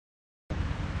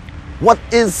What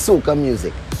is soca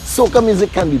music? Soca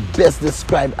music can be best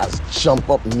described as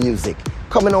jump up music.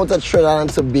 Coming out of Trinidad and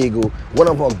Tobago, one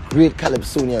of our great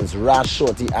calypsonians, Ras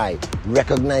Shorty I,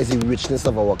 recognized the richness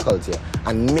of our culture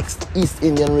and mixed East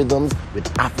Indian rhythms with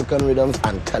African rhythms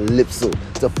and calypso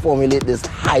to formulate this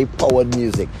high-powered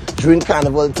music. During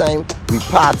carnival time, we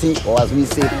party, or as we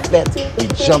say, pet, we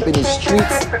jump in the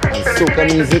streets, and soca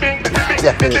music is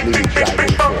definitely the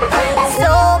driving force.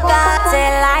 Soca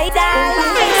till I die.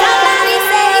 Somebody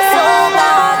say soca,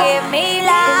 give me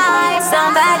life.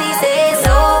 Somebody say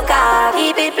soca,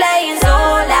 keep it playing so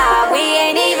loud. We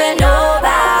ain't even know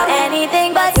about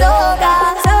anything but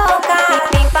soca, soca.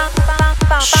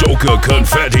 Soca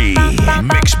Confetti,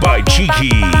 mixed by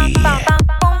Cheeky.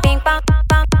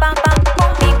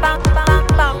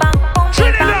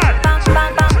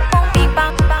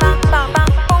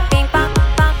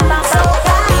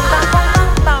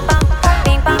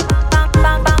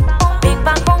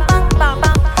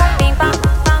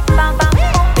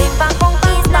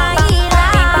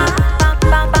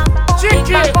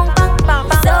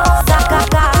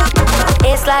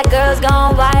 Girls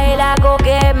gone wild, I go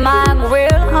get my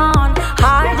grill on.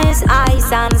 Hard as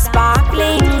ice and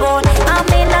sparkling gold. I'm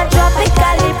in a tropical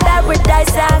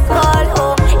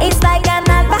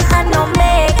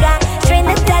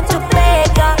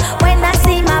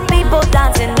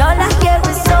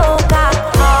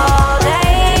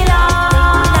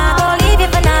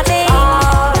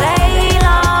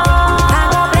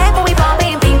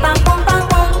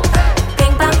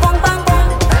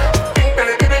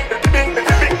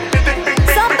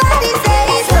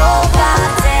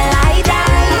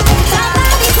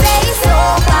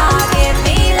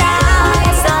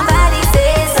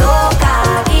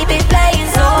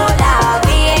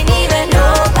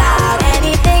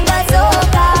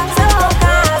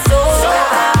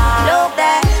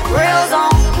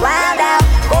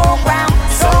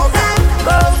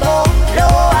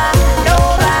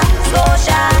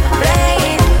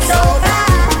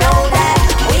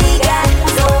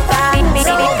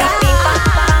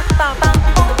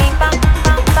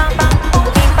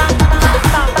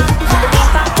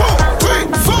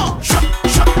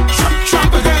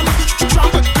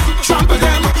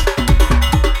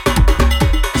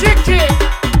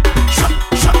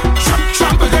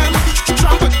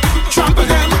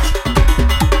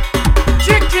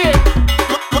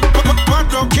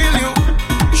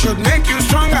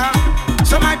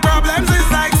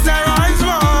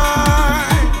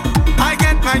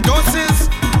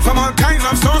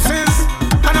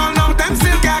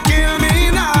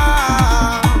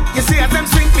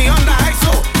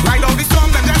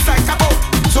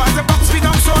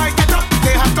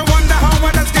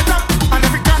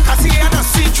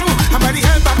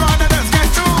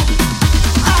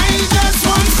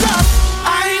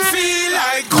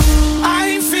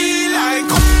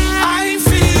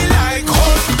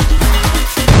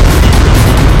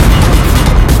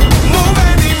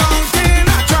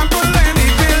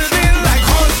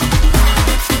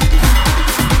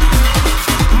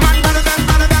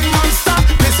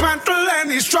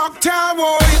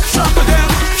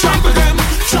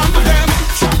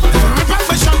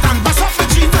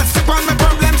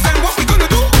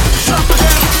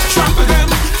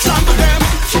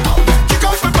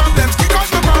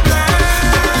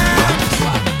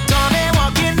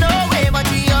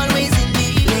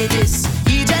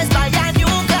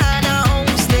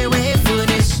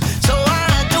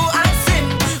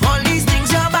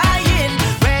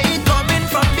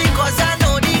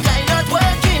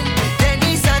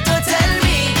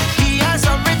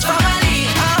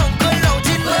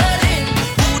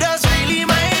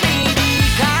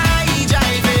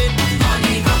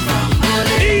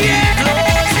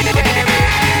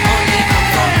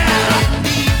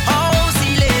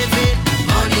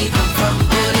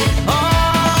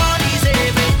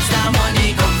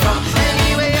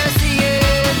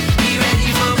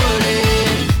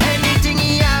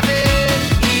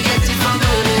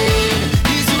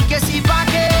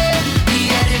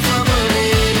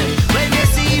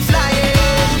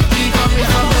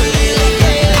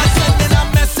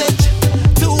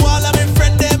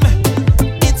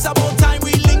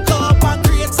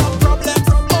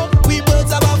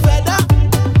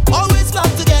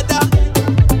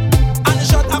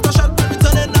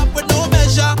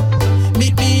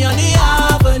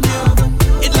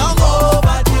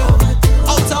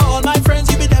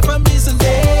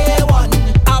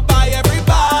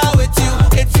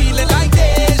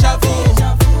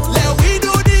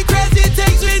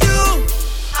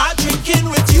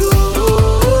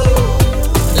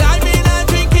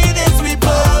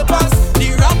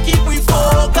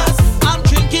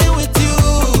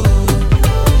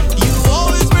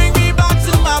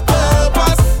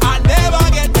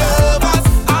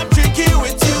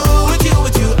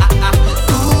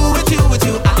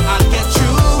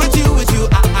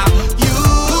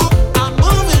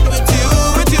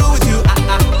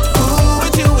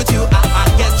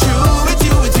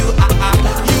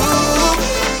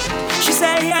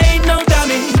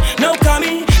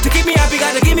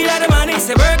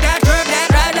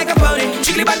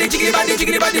body,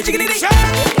 jiggity body, jiggity the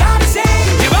shake. Gotta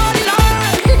shake your body,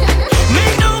 Lord.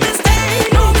 Make no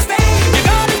mistake, no mistake. You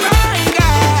gotta grind,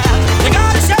 girl. You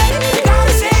gotta shake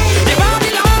your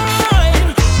body, Lord.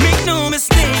 Make no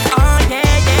mistake. Oh yeah,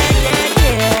 yeah, yeah,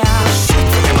 yeah.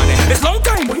 Shit, man, it's long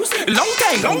time, boys.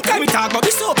 Long time we talk about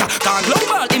this soca. Gone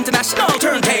global, international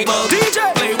turntable. DJ,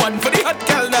 play one for the hot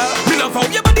girl now. Me love how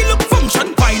your body look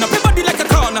function. Wind up your body like a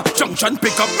corner junction.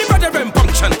 Pick up me brother and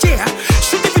function. Yeah,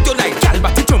 shoot the video like gal,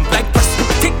 but it jump like press.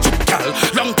 Take you gal.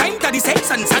 Long time daddy say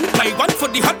son. Play one for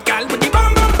the hot gal with the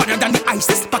bomb. Better than the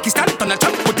ISIS, Pakistan, Donald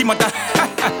Trump with the mother.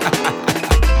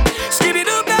 Skip it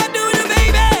up now, do it,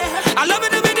 baby. I love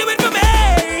it if you do it for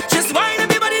me. Just wind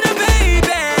up your body, the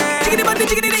baby. Jiggity body,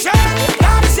 jiggity the shake.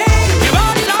 Gotta shake your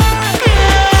body, Lord.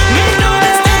 Make no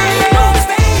mistake, no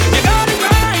mistake. You gotta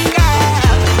grind,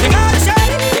 girl. You gotta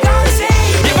shake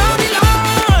your body,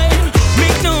 Lord.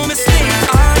 Make no mistake.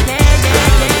 Oh yeah,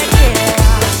 yeah, yeah,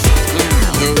 yeah.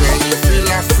 The way you feel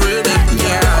afraid of me,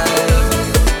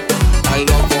 yeah. I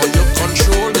love how you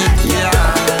control it, yeah.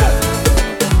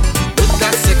 With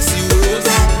that sexy waist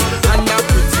and that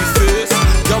pretty face,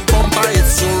 your bumper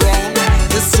it's so wrong,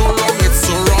 it's so wrong, it's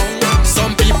so wrong.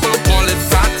 Some people call it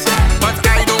fat, but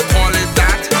I don't call it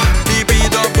that.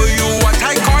 BBW, what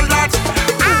I call that?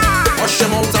 Wash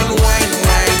them out and wine,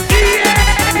 wine,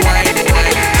 wine,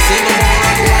 wine. Sing them all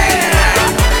and wine,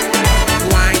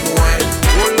 wine, wine.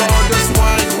 Oh Lord, this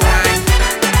wine, wine,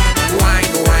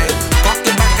 wine, wine. Cock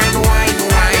it back and wine,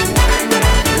 wine,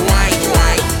 wine,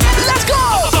 wine. Let's go!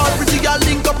 All pretty girl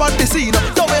link up on the scene.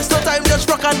 Don't waste no time, just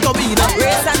rock and come in.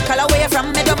 Race and color where you from,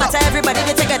 it don't matter. Everybody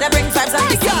they together bring vibes on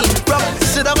the Girl, scene. rock,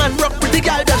 sit down and rock, pretty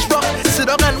girl, just rock. Sit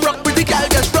down and rock, pretty girl,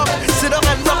 just rock. Sit down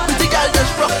and rock, pretty girl,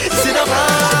 just rock. Sit down.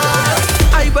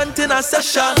 I went in a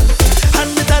session, and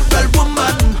with that well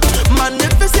woman,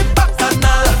 magnificent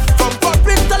bacchanal, from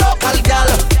corporate to local gal.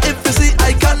 If you see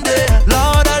I can day,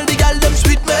 Lord, all the gal them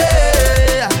sweet me,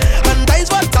 and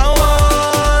that's what I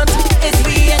want. It's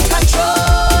we in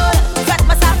control. That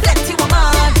must have plenty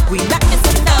woman. We not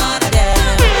missing none of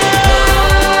them.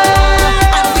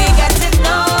 And we get it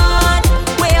done.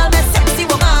 We all the sexy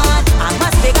woman. I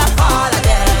must pick up all of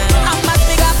them. I must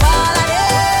pick up all of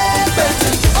them.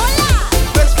 Belting, Hola,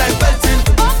 waistline belting,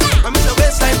 hola, I'm a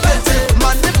waistline belting,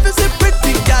 magnificent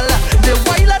pretty gal, they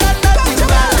wilder than nothing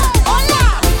gal. hola,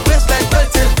 Waistline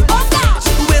belting, hola.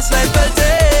 waistline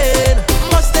belting,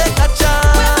 must take a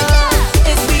chance.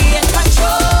 It's we in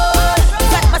control.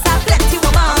 That must have plenty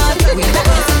woman. We not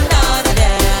missing none of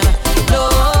them. No,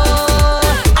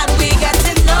 and we get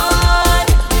it done.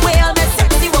 We all the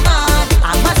sexy woman.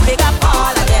 I must pick up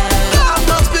all of them. I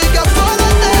must pick up all of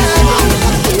them.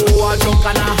 Oh, a junk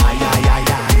and a high, high, high,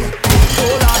 high.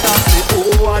 Oh, Lord, I say,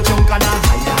 oh, a junk and a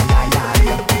high, high, high,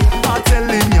 high. I'm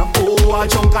telling you, oh, a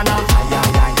junk and a high,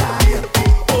 high, high, high.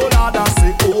 Oh, Lord, I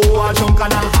say, oh, a junk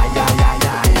and a high, high, high,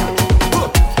 high. Huh.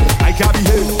 I can't be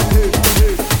here.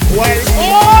 Well,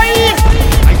 boy,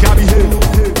 I can't be here.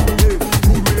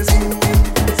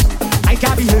 I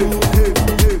can't be here.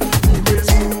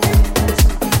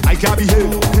 I can't be here.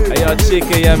 Hey, yo,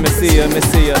 Cheeky, yeah, me see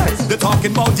you. They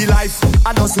talking about the life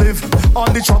I just live, all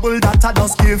the trouble that I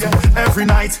just give. Every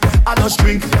night I just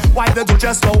drink. Why they do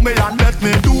just know me and let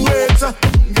me do it?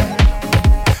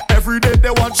 Every day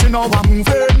they watching how I'm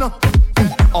moving,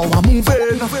 how I'm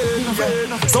moving.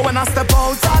 So when I step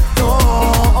out that door,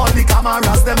 all the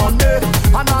cameras them on me,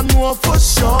 and I know for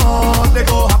sure they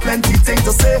go have plenty things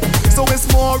to say. So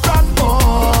it's more and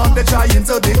more they trying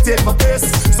to dictate my pace.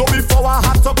 So before I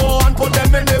have to go and put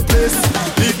them in their place,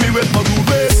 leave me with my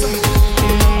grooves.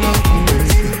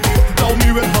 Tell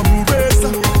me with my grooves.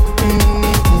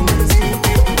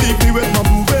 Leave me with my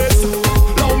grooves.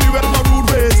 Tell me with my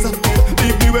grooves.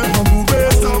 Leave me with my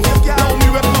grooves. Tell me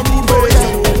with my grooves.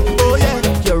 Oh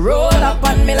yeah. You roll up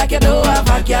on me like you don't have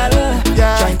a girl.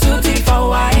 Trying to thief a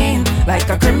wine like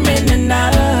a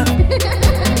criminal.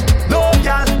 No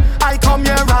girl, I come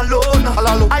here alone.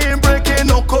 I ain't breaking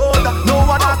no code. No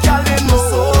other girl in no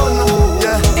zone.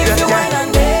 Yeah, If yeah, you yeah. wine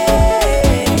and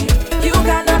day, you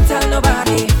cannot tell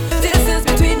nobody. This is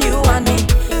between you and me.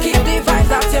 Keep the vibes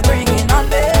that you're bringing on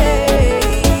me.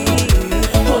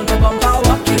 Hold my bumper,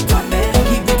 walk it on me.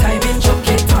 Keep the timing, choke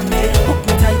it on me. Hook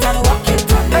me tight and walk it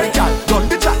on me. Hey girl, done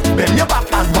the track, bend your back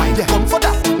and wind. Yeah. Come for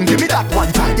that, give me that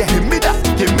one time. Yeah. Give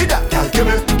me that, girl. Give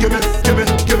me.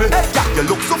 Hey girl, you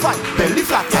look so fine, belly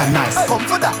flat and nice. Come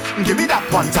for that, give me that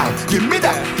one time. Give me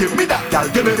that, girl.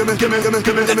 Give me.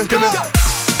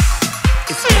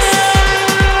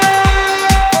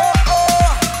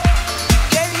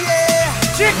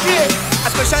 Cheeky, a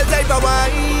special type of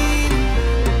wine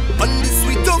on this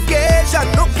sweet occasion.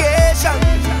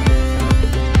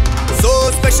 So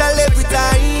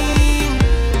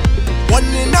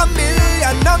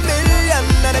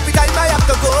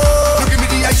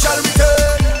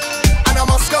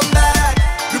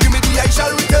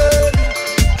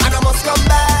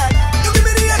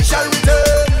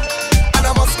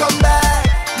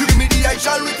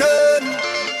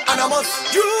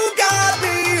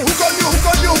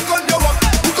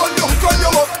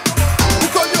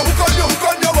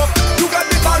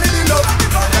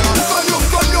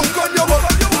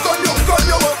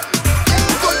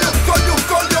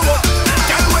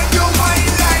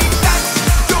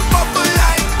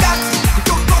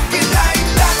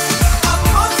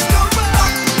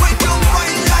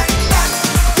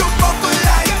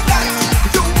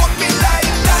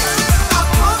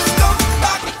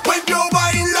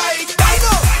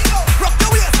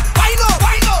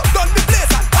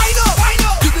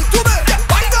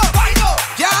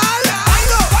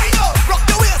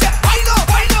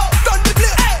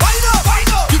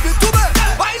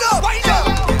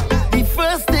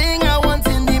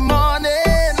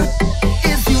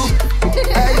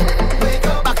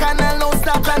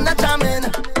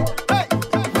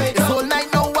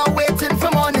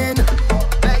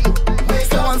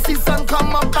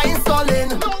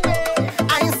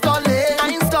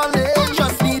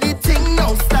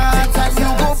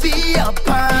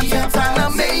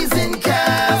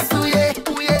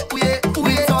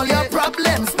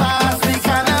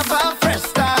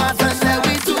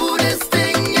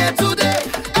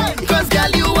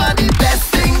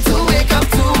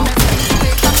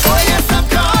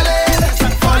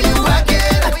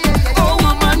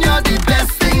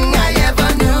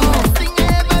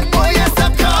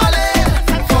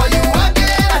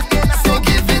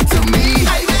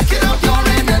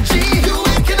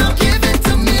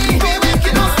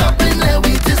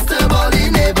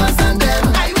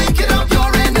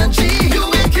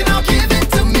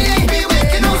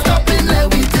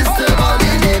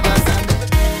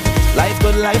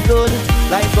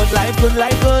life good,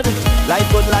 life good.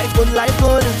 Life good, life good, life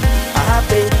good. I'm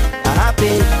happy, I'm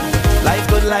happy. Life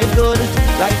good, life good.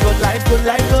 Life good, life good,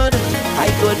 life good. I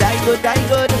good, I good, I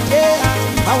good. Yeah,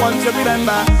 I want you to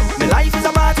remember, my life is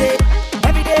a party.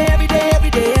 Every day, every day, every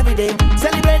day, every day.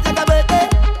 Celebrate like a birthday.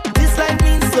 This life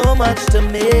means so much to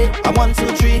me. I 1,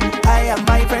 2, 3. I have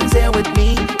my friends here with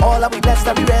me. All of we blessed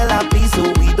and we real happy, so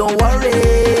we don't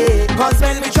worry. Cause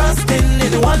when we trusting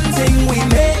in one thing, we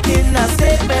making a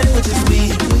statement, which is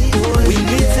we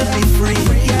need to be free.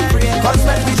 Cause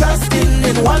when we trusting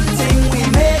in one thing, we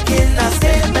making a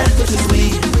statement, which is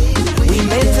we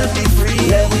made to be free.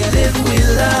 Yeah, we live with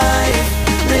life,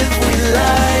 live with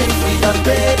life. We don't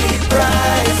pay the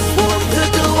price. Want to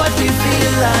do what we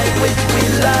feel like with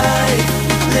life,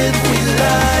 live with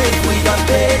life. We don't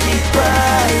pay the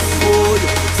price. Good.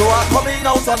 So I'm coming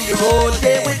out on the road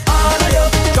there with all of you,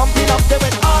 jumping up there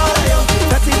with all of you,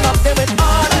 setting up there with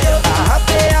all of you. I'm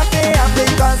happy, happy, happy,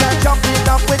 cause I'm jumping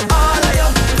up with all of you,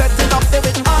 setting up there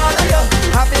with all of you,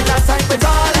 having that time with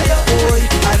all of you, boy,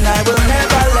 and I will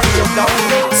never let you down.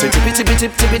 So tippy tippy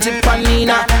tip tippy tip on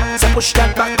Nina, so push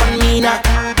that back on Nina,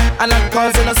 and I'm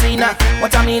causing a scene.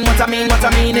 What I mean, what I mean, what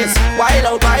I mean is wild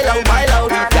out, wild out, wild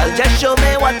out. Girl, just show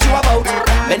me what you about.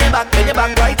 Bend your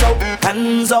back right out.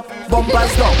 Hands up,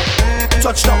 bumpers down.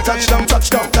 Touchdown, touchdown,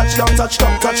 touchdown, touchdown,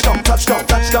 touchdown, touchdown, touchdown,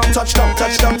 touchdown, touchdown,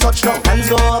 touchdown, touchdown. Hands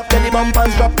go up, then the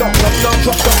bumpers drop down, drop down,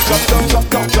 drop down, drop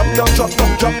down, drop down, drop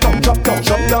down, drop down, drop down,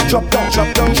 drop down, drop down,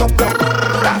 drop down, drop down, drop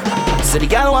down. So the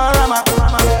girl want rama.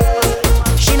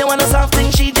 She don't want a soft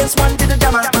thing, she just wanted a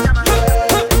drama.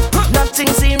 Nothing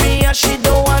serious, she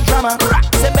don't want drama.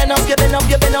 Say bend up, you bend up,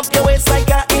 you bend up your waist like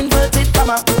a inverted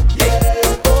comma. Yeah,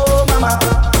 oh mama,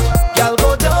 girl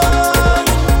go down,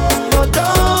 go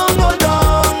down, go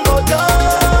down, go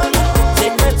down.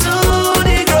 Take me to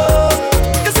the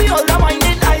ground. You see all the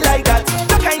winding, I like that.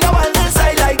 The kind of wildness,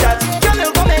 I like that. Girl,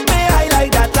 you come and play, I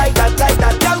like that, like that, like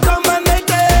that. Girl, come and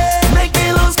make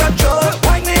me lose control.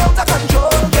 Wind me out of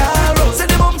control, girl. Say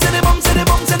the bum, say the bum, say the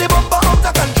bum, say the bum, out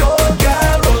of control,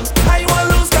 girl. I want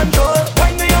lose control.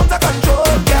 Wind me out of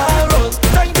control, girl.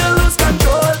 Time to lose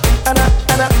control. And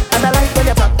I like when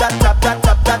you tap that, tap that,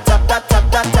 tap that, tap that, tap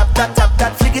that, tap that, tap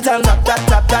that. Flick it and tap that,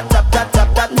 tap that, tap that, tap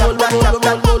that. Roll, roll,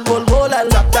 roll, roll, roll, roll,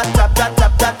 and tap that, tap that,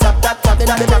 tap that, tap that, tap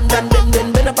that.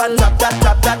 Bend up and tap that,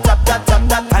 tap that, tap that, tap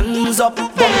that. Hands up,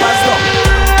 bumpers down.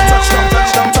 Touchdown,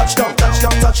 touchdown, touchdown,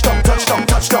 touchdown, touchdown, touchdown,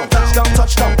 touchdown, touchdown,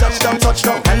 touchdown, touchdown,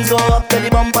 touchdown. Hands go up, then the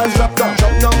bumpers drop down,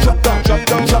 drop down, drop down, drop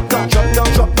down, drop down, drop down,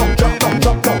 drop down, drop down,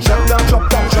 drop down, drop down, drop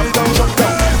down, drop down, drop down.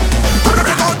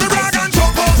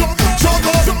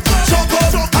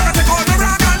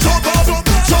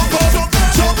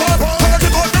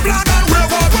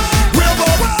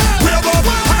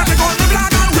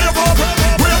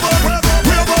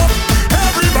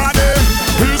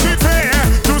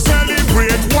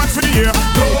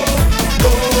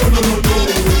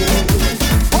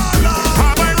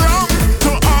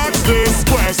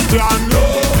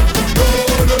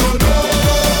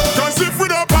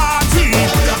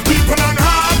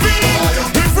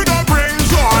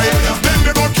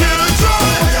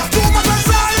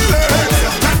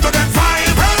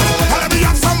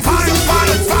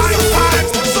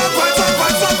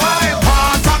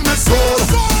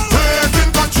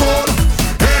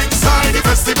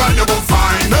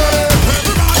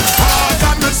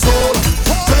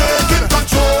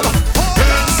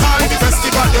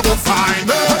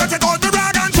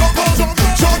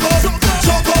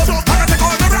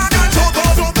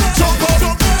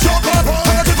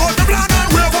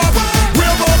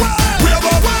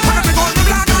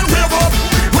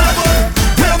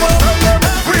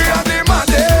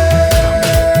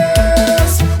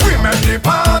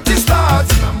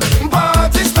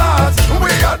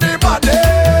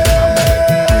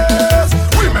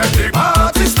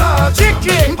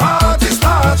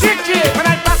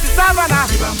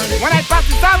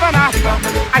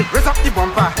 I raise up the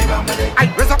bumper,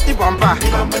 I raise up the bumper,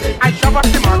 I shove up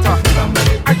the motor,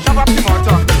 I shove up the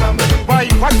motor. Boy,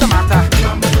 what's the matter?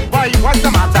 Boy, what's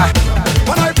the matter?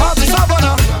 When I pass the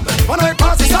savannah, when I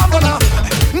pass the savannah,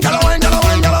 get away, get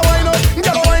away, get away, no,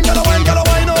 get away, get away, get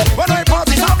away, no. When I pass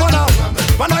the savannah,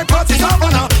 when I pass the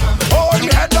savannah, oh, we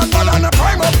head down, ball and a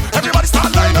prime up. Everybody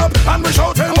start line up and we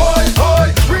shouting, oi, oi,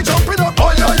 we jumping up,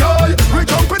 oi, oi, oi, we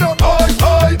jumping up, oi,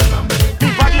 oi. The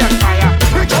body on fire.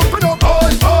 We jumping up, oi,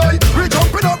 oi, we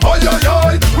jumping up, oi, oi,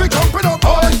 oi, we jumping up,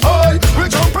 oi, oi, we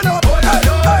jumping up, oi, oi,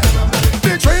 oi.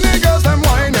 The trainee girls them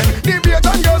whining, the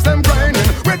Vietnam girls them grinding,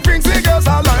 with Princy girls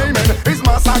are liming, it's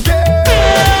massacre.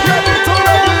 Ready to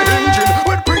run the engine,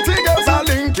 with pretty girls are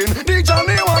linking, the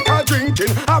Johnny Walker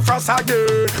drinking, a frost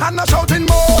again, and a shouting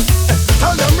more.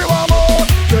 tell them we want more.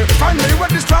 Yeah, finally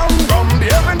with the strong rum, the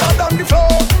heaven down on the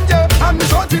floor. Yeah, and the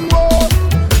shorting road.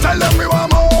 Tell them we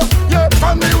want more. Yeah,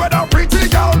 finally with a pretty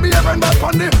girl, the heaven back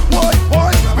on the boy.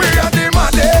 We are the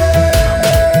maddest.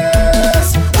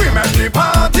 We make the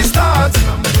party start.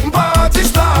 Party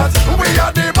start. We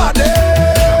are the baddest.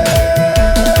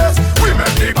 We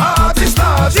make the party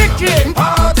start.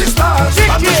 Party start.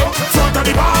 Front of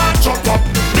the bar, jump up.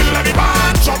 Middle of the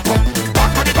bar, jump up.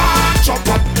 Back of the bar, jump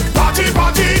up. Party,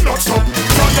 non stop.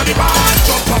 Front of the bar,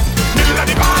 jump up. Middle of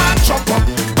the bar, jump up.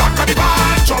 Back of the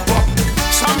bar, jump up.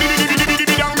 Some dang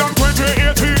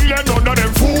 2018, yeah, none of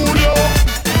them fool you.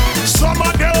 Some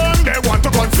of them, they want to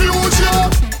confuse you.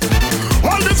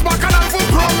 All this bacchanal for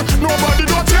prom, nobody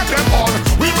don't take them on.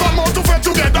 We come out to fight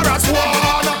together as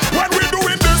one. When we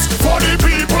doing this for the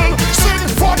people, sing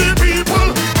for the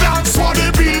people, dance for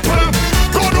the people,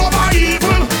 good over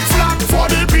evil, flag for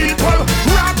the people,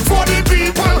 rap for the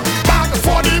people, back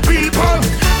for the people,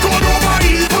 good over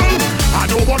evil. I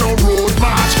don't want no road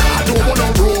march, I don't want no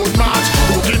road march.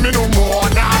 Don't give me no more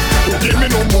now, don't give me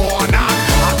no more now.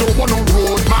 I don't want no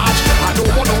road march, I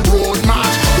don't want no road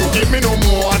march. Don't give me no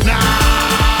more now.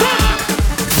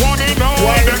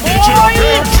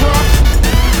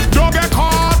 Don't get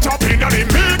caught up in the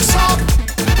mix-up.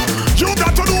 You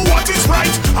got to do what is right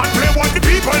and play what the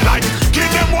people like. Give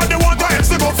them what they want or else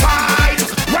they go fight.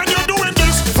 When you're doing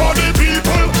this for the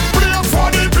people, play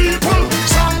for the people,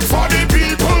 song for the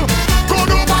people, good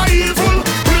over evil,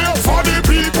 play for the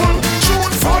people,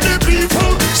 tune for the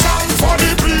people, song for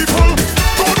the people,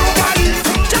 good over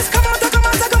evil. Just come out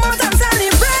and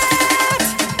celebrate.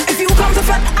 If you come to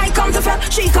fat, I come to fat,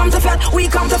 she come to fat, we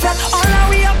come to fat. All are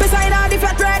we up beside all the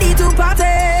fat, ready to party.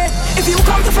 If you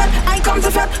come to fat, I come to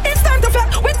fat. It's time to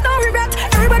fat with no regret.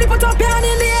 Everybody put up your hand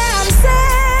in the air and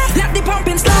say, let the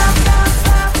pumping start.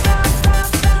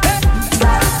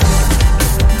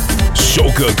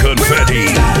 Soca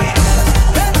Confetti.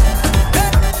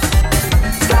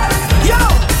 Yo,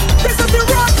 this is the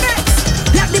rock mix.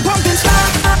 Let the pumping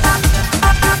start.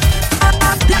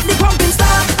 Let the pumping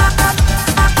start.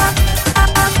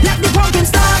 Let the pumping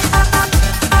start.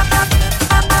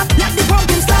 Let the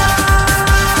pumping start.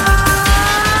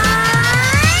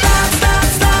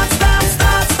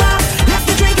 Start. Let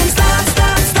the drinking start.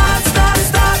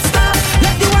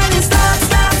 Let the whining start.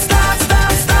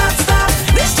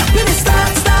 This jumping is start.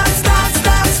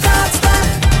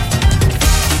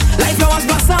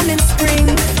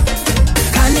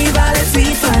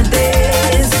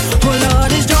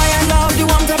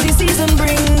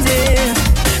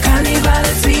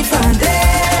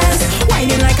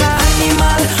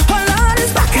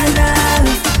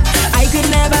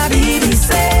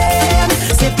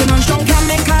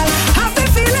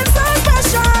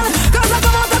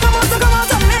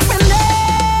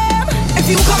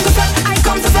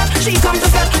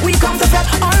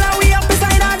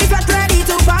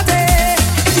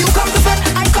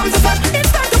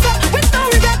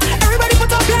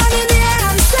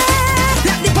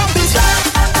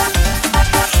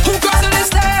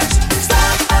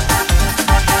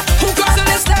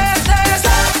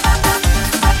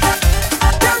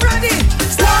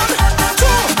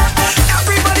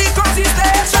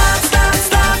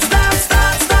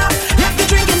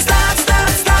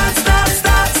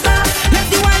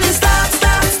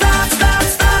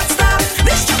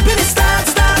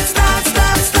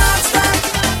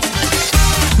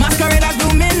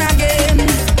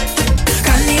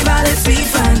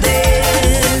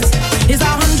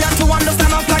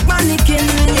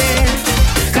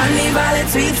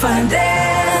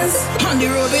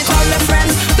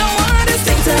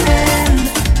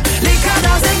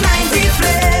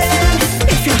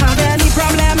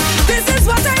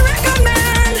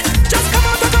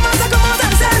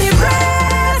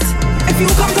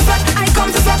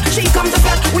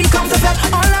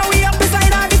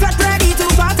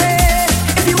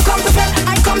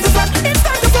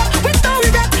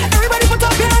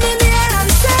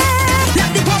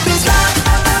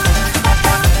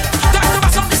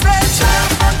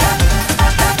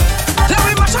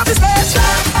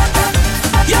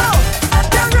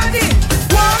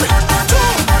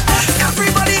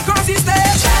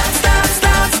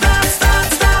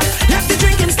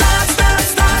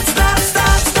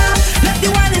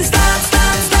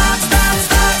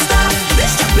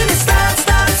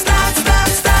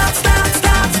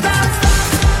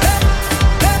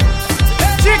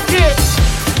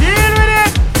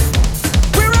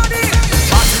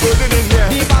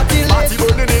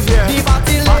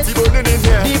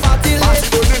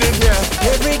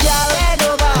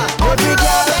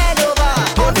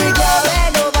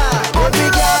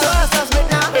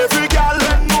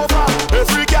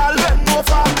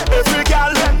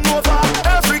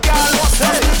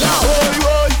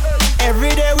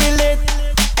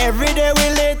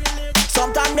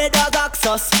 they does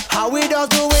access. How we does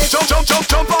do it?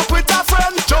 Jump up with a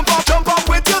friend. Jump up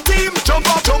with your team. Jump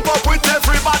up with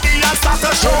everybody and start a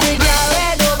show. Every girl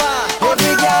head over.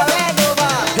 Every girl head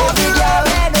over. Every girl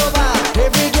head over.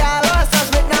 Every girl us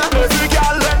with now. Every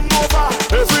girl lean over.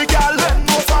 Every girl lean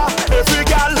over. Every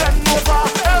girl lean over.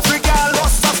 Every girl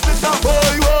us with now.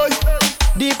 Boy, boy.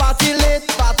 The party lit,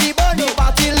 party burn, the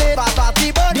party lit,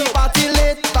 party burn, the party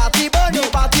lit, party burn, the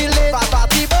party lit,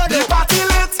 party burn, The party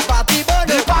lit. party burn,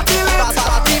 The party lit.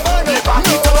 party burn, The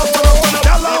party turn up.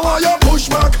 Girl, I want you push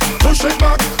back, push it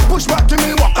back, push back. Give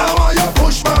me what I want you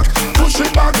push back, push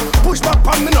it back, push back.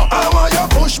 Pan me now. I want you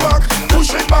push back,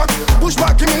 push it back, push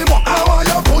back. Give me what I want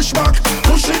you push back,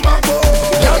 push it back.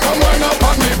 Girl, come wind up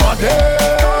on me body.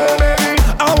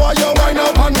 I want you wind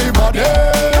up on me body.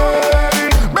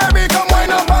 Baby, come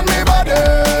wind up on me body.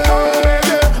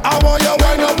 I want you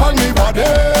wind up on me body.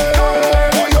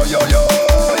 Oh, yo, yo, yo.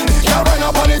 Girl, wind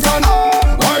up on it and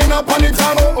wind up on it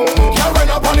and girl,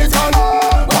 wind up on it and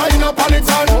wind up on it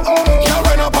and girl,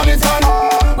 wind up on it and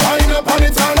wind up on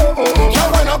it and girl,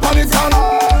 wind up on it and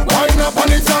wind up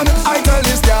on it and I tell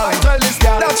this girl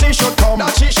that she should come,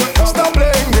 stop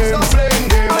playing games,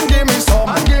 and give me some,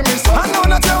 I know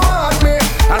that you want me,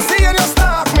 I see you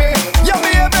stalk me, you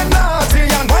behaving naughty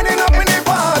and winding up in the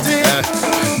party.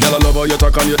 Girl, I love how you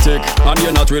talk and you take, and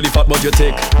you're not really fat but you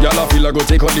take. Girl, I feel I go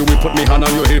take on the whip, put me hand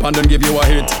on your hip and then give you a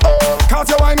hit. Cause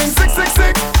you whining sick,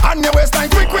 and your waistline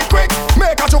quick.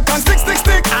 Make a choke and stick.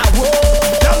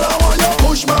 Girl, I want you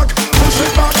push back,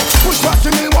 push back.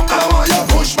 Give me what I want you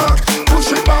push back,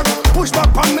 push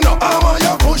back. Pan me now. I want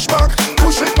you push back,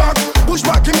 push it back.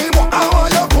 Give me what I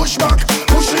want you push back,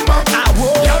 push it back.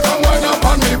 Girl, come wind up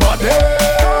on me body.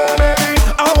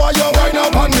 I want you wind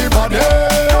up on me body.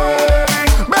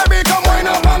 Baby, come wind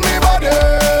up on me body.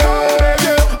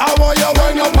 I want you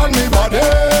wind up on me body.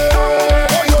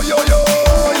 Oh, yo, yo, yo.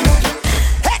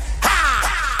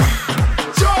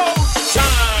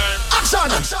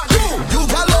 action. You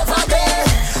got love a day,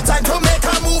 time to make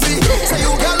a movie. Say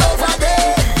you got love a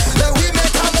day, then we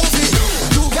make a movie.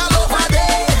 You got love a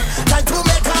day, time to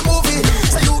make a movie.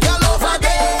 Say you got love a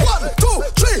day. 1, 2,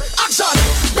 3, action.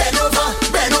 Bend over,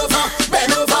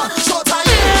 show time.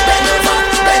 Bend over,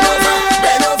 show time.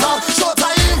 Bend over, show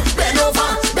time.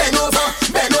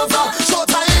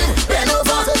 Bend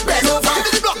over. Give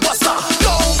me the blockbuster.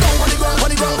 Down, on the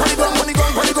ground. Show time. On the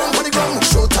ground.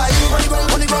 Show time.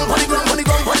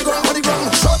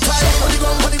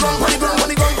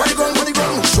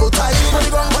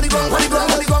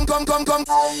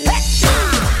 Come.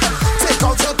 Take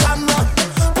out your camera,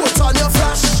 put on your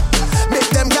flash, make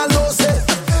them get lose it.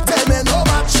 Tell me no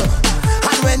match,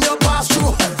 and when you pass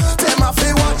through, tell me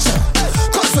fi watch.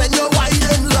 Cause when you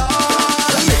widen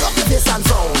loud, make up your face and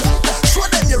frown. Show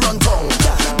them you run town.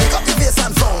 Make up your face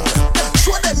and frown.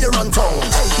 Show them you run town.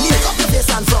 Make up your face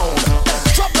and frown.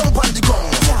 Drop down on the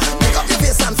ground. Make up your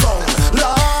face and frown.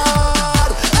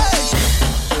 Lord, hey.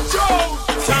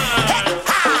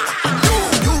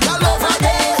 You got love a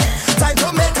day, time to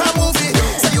make a movie.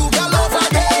 Say you got love a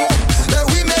day, then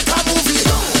we make a movie.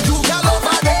 You got love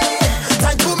a day,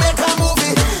 time to make a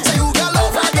movie. Say you got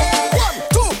love a day. 1,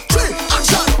 2, 3,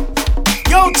 action.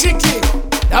 Yo, Chicky,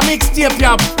 that mixtape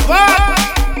ya bad.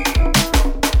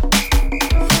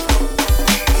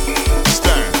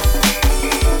 Stand.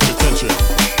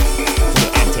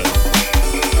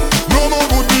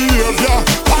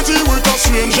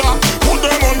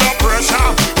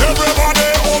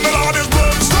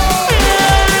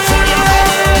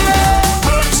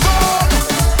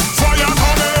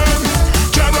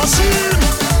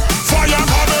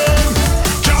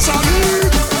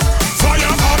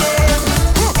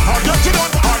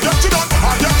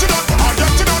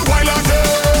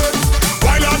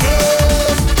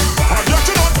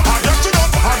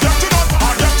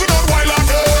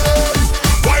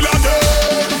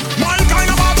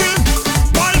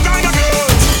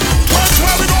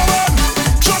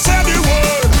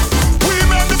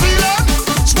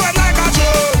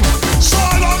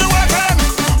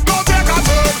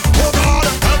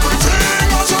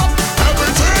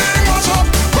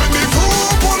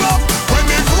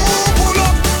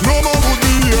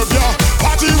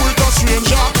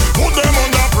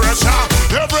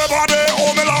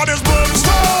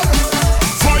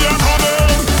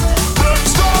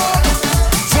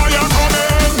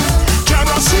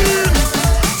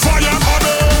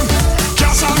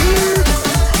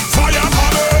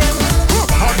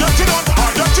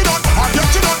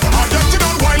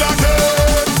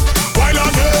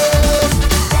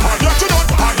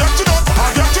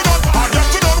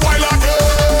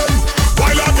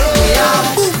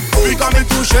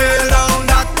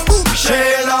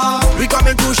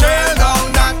 to shell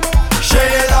down that.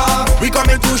 Shell down. We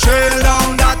coming to shell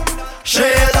down that.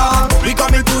 Shell down. We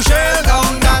coming to shell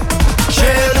down that.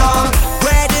 Shell down.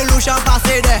 Where the Lucian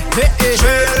passé there?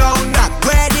 Shell down that.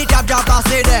 Where the Jab Jab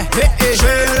passé there?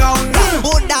 Shell down that.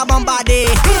 Buddha bombardé,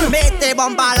 mettez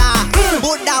bomba là.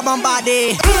 Buddha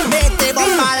bombardé, mettez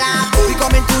bomba là. We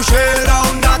coming to shell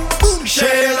down that.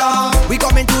 Shell down. We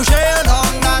coming to shell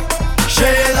down that.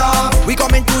 Shell down. We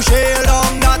coming to shell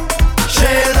down that.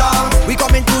 Shell down. We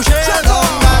coming to shell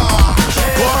down that.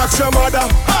 Go ask your mother,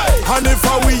 and if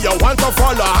I we you want to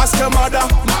follow, ask your mother.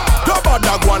 Don't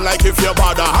bother go on like if you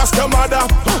bother, ask your mother.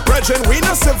 Brethren, we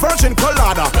not say virgin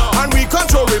colada, and we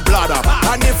control with bladder.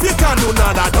 And if you can't do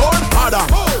nada, don't bother.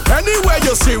 Anywhere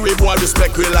you see we boy,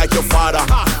 respect we like your father.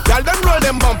 Tell them roll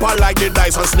them bumper like the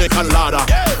dice on snake and ladder.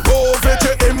 Go over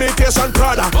to imitation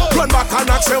Prada, run back and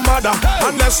ask your mother.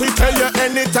 Unless we tell you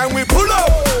anytime we pull up,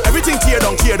 everything tear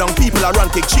down, people are run,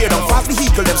 kick, cheer down. Fast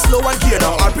vehicle, them slow and gear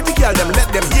down. All pretty girl, them let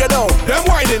them hear down. Them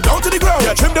winding down to the ground,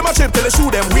 yeah, trim them a chip till they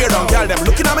shoot them weird down. Girl, them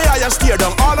looking at me eye and steer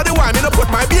down. All of the wine, me no put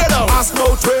my beard down. Ask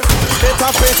no way, it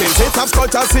have paintings, it have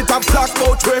sculptures, it have black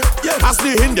boat way. Ask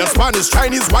the Indian, Spanish,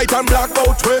 Chinese, white and black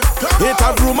boat way. It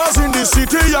have rumors in the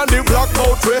city and the black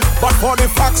boat way. But for the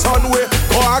facts on way,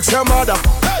 go ask your mother.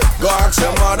 Go ask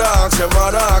your mother, ask your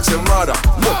mother, ask your mother.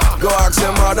 Go ask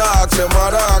your mother, ask your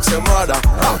mother, ask your mother.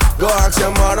 Go ask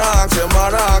your mother, ask your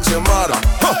mother, ask your mother.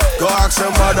 Go ask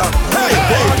your mother. Hey,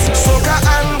 hey, soca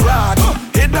and rad,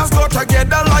 it does go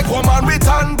together like woman with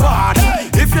and bad.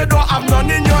 If you don't have none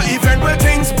in your event, well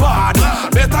things bad.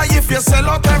 Better if you sell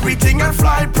out everything and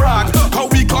fly Prague. How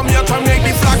we come here to make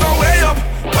the flag go way up,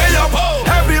 way up.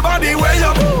 Everybody way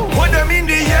up, put them in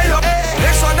the air up.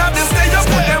 Next one that they stay up,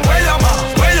 put them way up,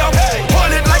 way up.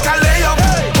 Hold it like a layup,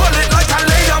 hold it like a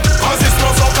layup. Cause it's no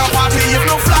soca party if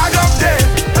no flag up there.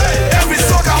 Every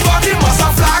soca party must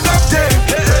have flag up there.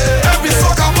 Every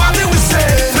soca party we say,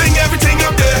 fling everything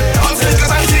up there. On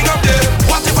sneakers and ting up there.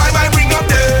 What if I might bring up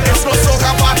there? It's no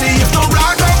soca party if no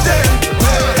rag up there.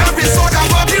 Every soca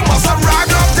party must have rag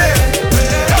up there.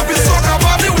 Every soca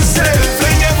party we say,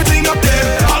 fling everything up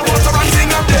there. All water and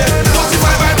ting up there. What if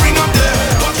I might bring up there?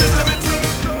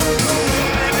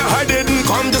 I didn't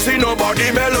come to see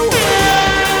nobody mellow.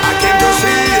 I came to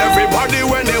see everybody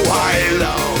when they wild.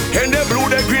 In the blue,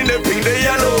 the green, the pink, the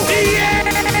yellow.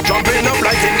 Jumping up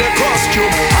like in the costume.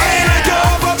 I ain't like you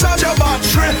overcharge your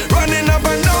battery. Running up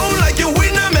and down like you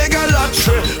win a mega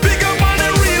lottery. Bigger money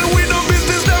real, we no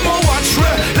business, them a watch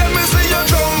me. Let me see you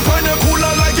jump and you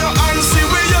cooler like your auntie.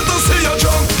 We here to see you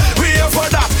jump. We here for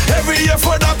that, every year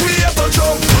for that, we here to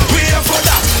jump. We here for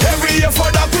that, every year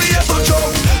for that, we here to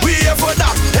jump. We here for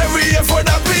that, every year for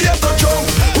that, we here to jump.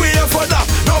 We here for that,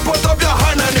 now put up your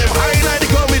hand and them high like the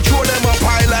cloud, we throw them up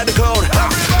high like the cloud.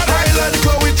 High like the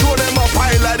cloud, we throw them up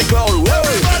high like the cloud.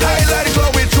 High like the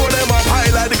cloud, we throw them up high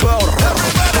like the cloud.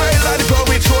 High like the cloud,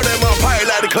 we throw them up high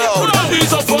like the cloud.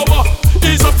 He's a farmer,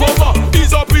 he's a farmer,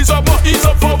 he's a farmer, he's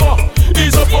a farmer,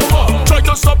 he's a farmer. Try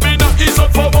to stop me now, he's a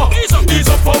farmer, he's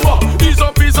a farmer, he's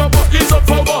a farmer, he's a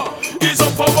farmer, he's a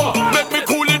farmer. Let me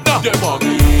cool it down.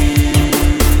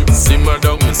 Simmer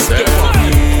down myself.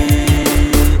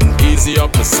 Easy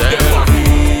up myself.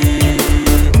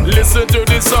 Listen to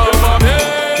this song,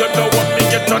 you know what me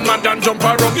get on mad and jump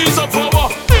around. He's a farmer,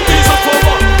 he's a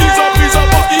farmer, he's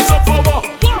a farmer,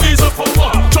 he's a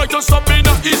farmer. Try to stop me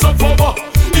now, he's a farmer,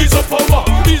 he's a farmer,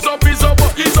 he's a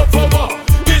farmer,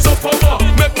 he's a farmer.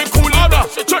 Make me cool down.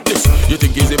 Check this. You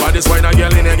think easy about this wine a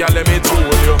girl in a girl, let me told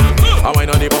you. I wine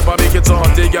on the bumper, make it so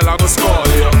hot, the girl I go score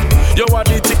you. You want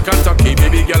the tick and tacky,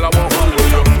 baby girl I won't hold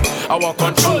you. I won't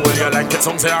control you like it,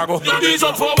 some say I go. He's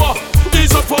a farmer,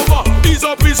 he's a farmer, he's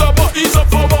a farmer,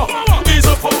 he's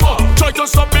a farmer. Try to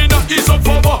stop me now, he's a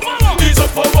farmer, he's a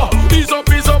farmer, he's a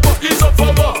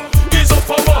farmer, he's a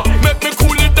farmer. Make me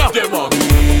cool it down. Them on,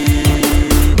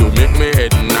 you make me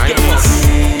head nice.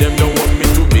 Them don't want me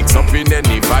to mix up in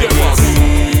any vibes.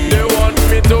 They want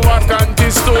me to walk and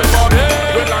this to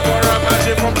when I go around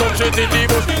magic from top shit to the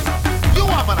bush. You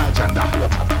have an agenda.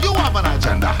 You have an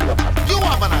agenda. You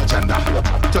have an agenda.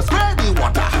 To spread the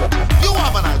water. You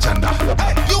have an agenda.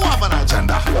 You have an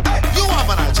agenda. You have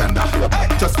an agenda.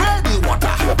 To spread the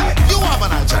water. You have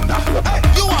an agenda.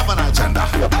 You have an agenda.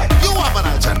 You have an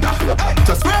agenda.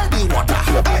 To spread the water.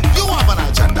 You have an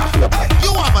agenda.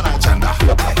 You have an agenda.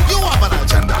 You have an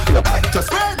agenda. To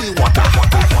spread the water.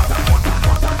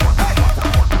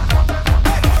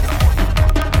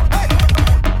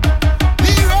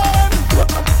 Be ready.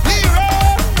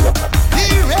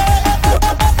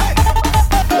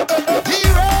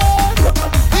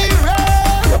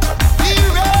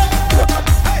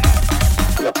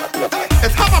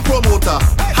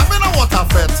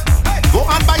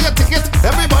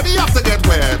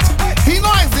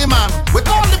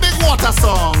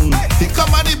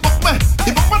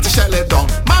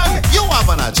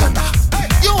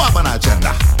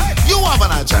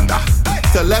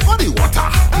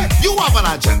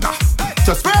 agenda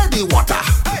to spray the water,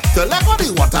 to level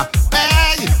the water.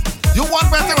 Hey, you want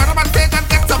better run up on stage and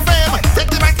get some fame. Take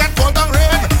the mic and fall down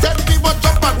rain. Tell the people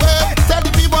jump and wave. Tell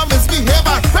the people misbehave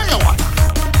and spray your water.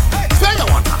 Spray your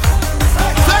water.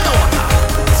 Spray your water.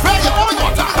 Spray your own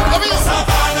water. Let me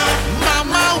Savannah.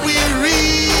 Mama, we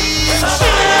reach.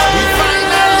 We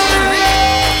finally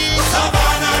reach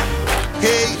Savannah.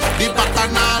 Hey, the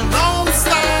bacchanal don't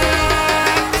stop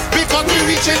because we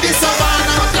reaching the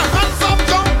Savannah. Put your hands up,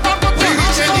 jump up. We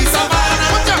reaching the Savannah.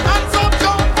 Put your hands up,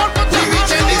 jump up. We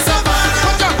reaching the Savannah.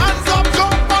 Put your hands up,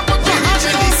 jump up. We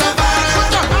reaching the Savannah. Put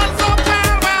your hands up,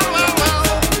 well.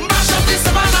 Mash up the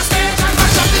Savannah stage and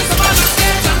mash up the Savannah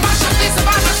stage and mash up the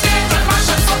Savannah stage and mash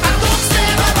up so that don't stay.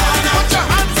 Put your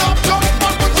hands up, jump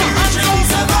up. Put your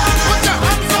hands up. Put your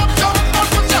hands up, jump up.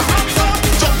 Put your hands up.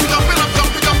 Jumping up, jumping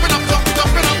up, jumping up,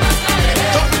 jumping up,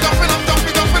 jumping up, jumping up,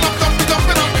 jumping up, jumping up, jumping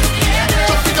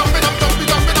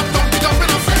up, jumping up,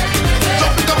 jumping up,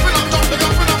 jumping up, jumping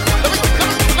up, jumping up, jumping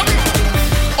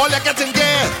up. All you're getting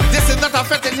there, this is not a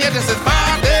fetting here, this is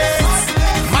madness.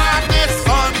 Madness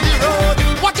on the road.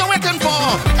 What you waiting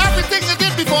for? Everything you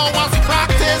did before was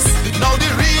practice. Now the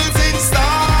real thing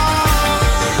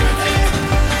starts.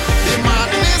 The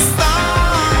madness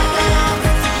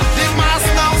starts. The mass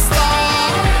now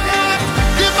starts.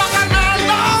 The bacchanal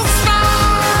now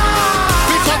starts.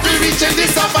 Because we reaching the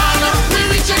Savannah. We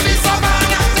reaching the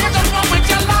Savannah. There's a one with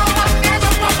your lava. There's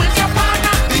a one with your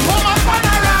partner. The home of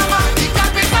panorama. The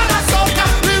capital of soca.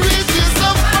 We reach the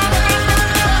Savannah.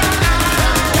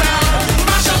 Well,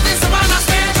 mash up the Savannah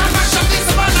stage and mash up the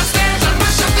Savannah stage and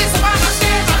mash up the Savannah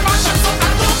stage and mash up so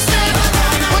that don't stay.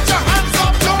 Put your hands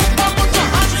up, jump up, put your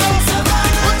hands up.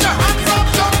 Put your hands up,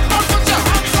 jump up, put your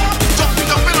hands up. Jumping,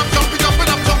 jumping up, jumping, jumping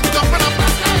up, jumping, jumping up.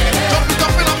 Jumping,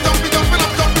 jumping up, jumping, jumping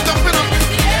up, jumping, jumping up.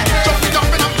 Jumping,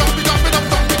 jumping up, jumping, jumping up,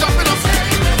 jumping, jumping up.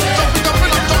 Jumping,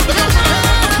 jumping up, jumping, jumping up.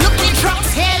 Look, the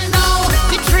trucks here now,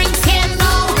 the drinks here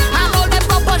now, and all the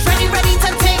bumpers ready to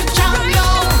take jump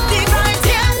now. The vibes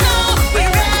here now, we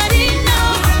ready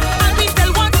now, and we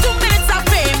still want 2 minutes of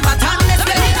fame, but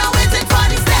honestly, we not waiting for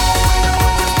the stage.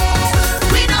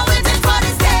 We not waiting for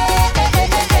the stage.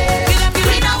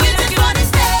 We not waiting for the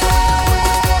stage.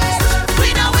 We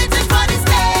not waiting for the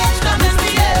stage. Come and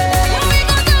see it. What we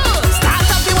gonna do? Start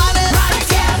up the wallet, right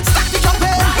here. Start the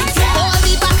jumping, right here. All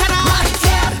the bacchanal, right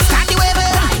here. Start the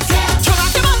waving, right here. Throw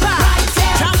out the bumper, right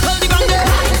here. Trample the ground,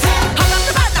 right here. Hold up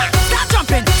the banner, start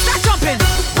jumping, start jumping.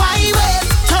 Why wait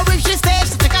to reach the stage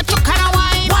to take a choke and a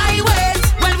wine? Why wait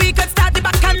when we could start the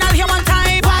bacchanal here one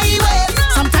time? Why wait?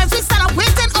 Sometimes we stand up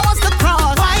waiting hours to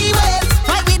cross. Why wait?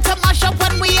 Why wait to mash up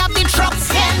when we have the trucks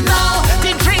here now,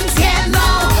 the drinks here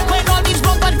now, when all these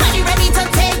bumpers ready to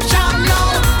take jump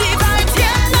now. The vibes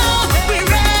here now, we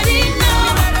ready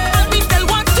now, and we still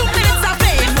want 2 minutes of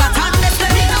fame, but honestly,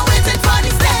 we not waiting for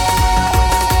the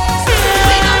stage.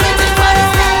 We not waiting for the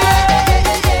stage.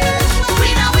 We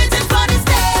not waiting for the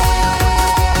stage.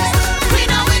 We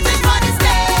not waiting for the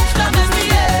stage. Come and see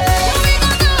it. What we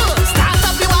gonna do? Start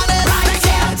up the wallet, right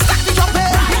here. Start the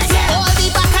jumping, right here. All the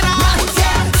bacchanal, right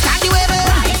here. Start the waving,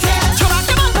 right here. Throw out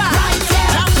the bumper, right here.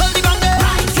 Trample the ground,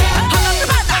 right here. Hold up the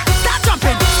banner, start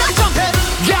jumping, start jumping.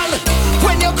 Girl,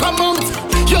 when you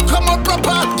come out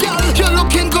proper. Girl, you're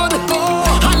looking good.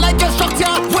 I like your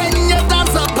structure when you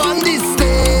dance up on this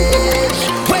stage.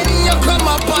 When you come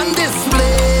up on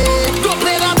display. Don't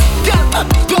play that, girl.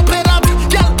 Don't play that,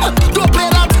 girl. Don't play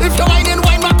that. If you're whining,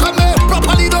 wine back on me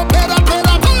properly. Don't play that, play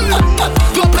that.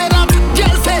 Don't play that,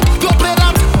 girl. Say, don't play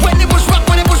that. When you push back,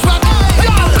 girl, me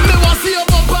want see your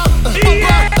bumper,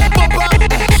 bumper.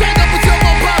 Shake up with your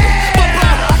bumper,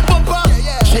 bumper.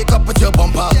 Shake up with your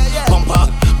bumper,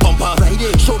 bumper.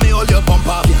 Show me all your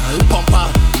bumper, bumper.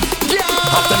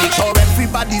 Have to make sure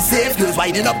everybody's safe. Girls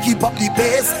winding up, keep up the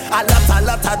pace. A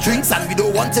lot of drinks and we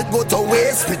don't want it go to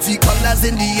waste. Pretty colors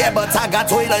in the air, but I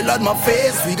got oil on my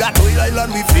face. We got oil on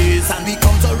my face and we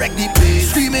come to wreck the place.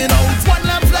 Screaming out, one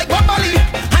lamp like Bobby,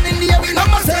 and in the air we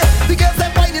number say. The girls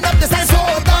that winding up, this is so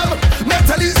dumb.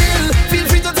 Mentally ill, feel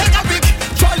free to take a pic.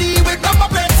 Trolley with number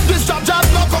plates. This job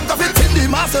no counterfeit in the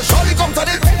master. Surely come to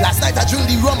this. Last night I drink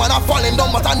the rum and I'm falling down,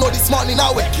 but I know this morning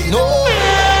I'm waking up.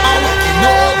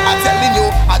 I'm telling you,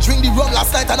 I drink the rum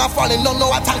last night and I'm falling down. Now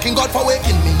I'm thanking God for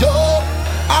waking me up.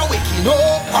 I'm waking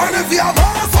up. And if you have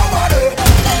somebody,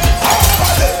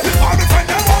 if I'm the friend,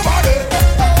 then over there.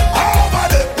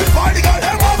 If I'm the girl,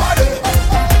 then over there.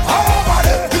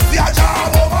 If you have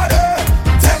job over there,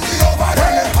 tell me over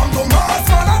there. Come to Mars,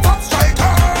 man, a top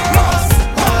striker. Mars,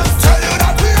 tell you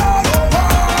that we all over.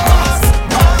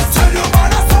 Mars, tell you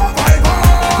man, a survivor.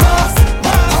 Mars,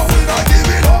 and we not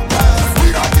give it up. We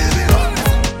not give it up.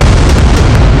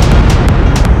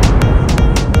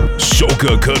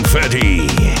 Soca Confetti,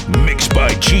 mixed by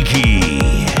Cheeky.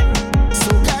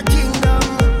 Soca Kingdom,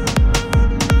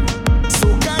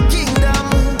 Soca Kingdom,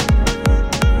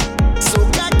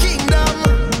 Soca Kingdom.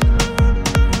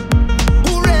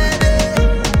 Who ready?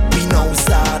 We now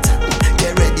start.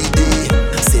 Get ready, day.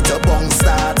 Set a bong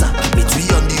start. Meet we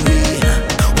on the way.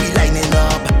 We lining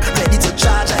up, ready to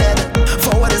charge ahead.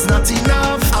 Forward is not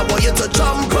enough. I want you to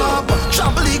jump up,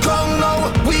 trample the ground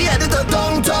now. We headed to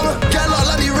downtown. Get all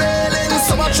of the railing.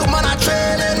 So much woman are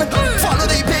trailing. Follow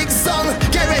the big song.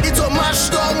 Get ready to mash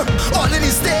down. All in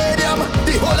the stadium.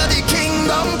 The whole of the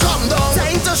kingdom come down.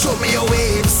 Time to show me your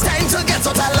waves. Time to get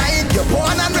out of line. You're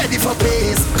born and ready for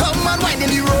pace. Come and wind in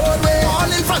the roadway.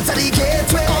 All in front of the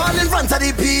gateway. All in front of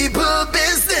the people.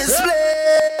 Business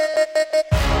play.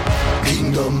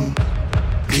 Kingdom.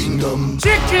 Kingdom.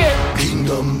 Chicken.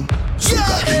 Kingdom.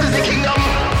 Soca Kingdom. Kingdom.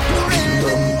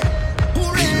 Kingdom.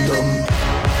 Kingdom.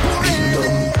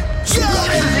 Kingdom.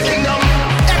 Soca Kingdom.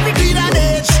 Every creed and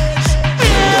age.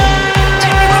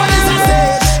 Everyone is a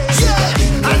stage.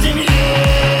 As in the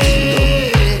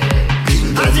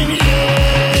as in the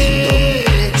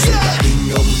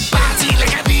party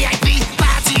like a VIP.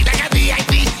 Party like a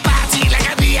VIP. Party like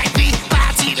a VIP.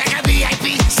 Party like a VIP.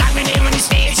 Stop me there on the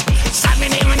stage. Stop me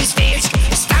there on the stage.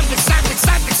 Stop it, stop it,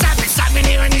 stop it, stop it, stop me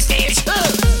there on the stage.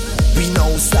 We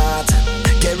now start.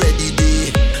 Get ready,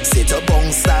 day. Set a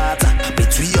bong start.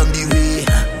 Between on the way.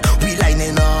 We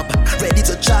lining up. Ready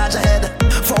to charge ahead.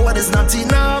 Forward is not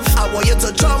enough. I want you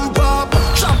to jump up.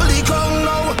 Trample the ground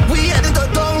now. We heading to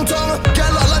downtown. Get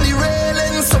all of the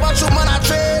railing. So much woman are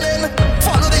trailing.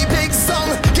 Follow the big song.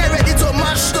 Get ready to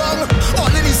mash down. All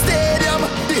in the stadium.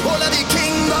 The whole of the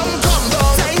kingdom come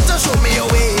down. Time to show me your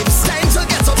waves. Time to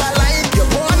get out of line. You're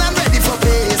born and ready for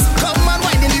pace. Come and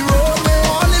wind in the roadway.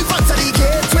 All in front of the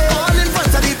gateway. All in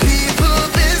front of the people.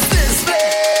 Business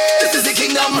play. This is the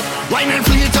kingdom. Wine and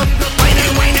free it up. Wine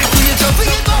and free it up.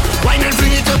 Free it up. Wine and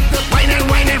free it up. Wine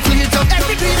and free it up.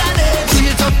 Every creed and age.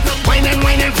 Free it up. Wine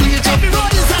and free it up. Every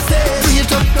road is a stage. Free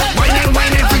it up. Wine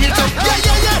and free it up. Yeah,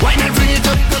 yeah, yeah. Wine and free it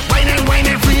up. Wine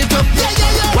and free it up. Yeah,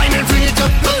 yeah, yeah. Wine and free it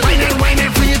up. Wine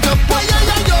and free it up. Why, yeah,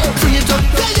 yeah, yo. Free it up.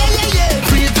 Yeah, yeah, yeah, yeah.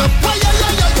 Free it up. Why, yeah,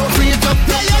 yeah, yeah, yo. Free it up.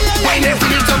 Yeah, yeah, yeah, yeah. Wine and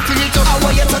free it up. Free it up. I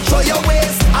want you to throw your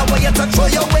waist. I want you to throw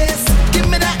your waist. Give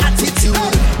me that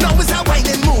attitude. Now it's a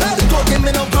whining mood. Don't give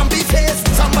me no grumpy face.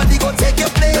 Somebody go take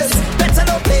your place. Better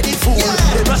don't play the fool.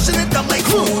 They're rushing it down like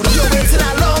food. You're waiting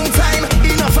a long time.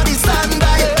 Enough of the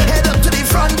standby. Head up to the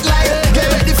front line. Get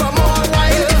ready for more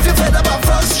wine. If you're fed up of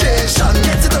frustration,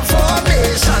 get to the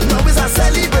formation. Now it's a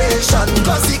celebration.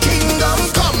 Cause the kingdom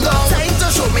come down. Time to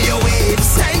show me your waves.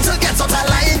 Time to get out of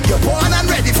line. You're born and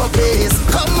ready for pace.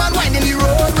 Come and wind in the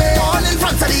roadway. All in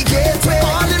front of the gateway.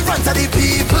 All in front of the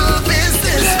people.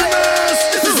 Business first.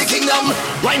 This is the kingdom.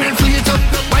 Wine and free it up.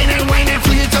 Wine and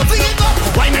free it up. Free it up.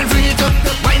 Wine and free it up.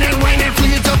 Wine and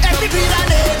free it up. Every creed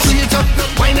and age. Free it up.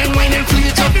 Wine and free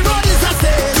it up. Every road is a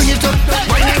stage. Free it up.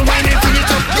 Wine and free it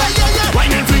up. Yeah, yeah, yeah.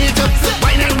 Wine and free it up.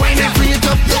 Wine and free it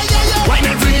up. Yeah, yeah, yeah. Wine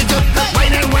and free it up.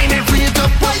 Wine and free it up.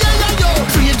 Why, yeah, yeah, yo.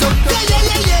 Free it up. Yeah, yeah,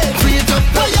 yeah, yeah. Free it up.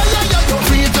 Why, yeah, yeah, yeah, yo.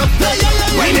 Free it up. Yeah, yeah,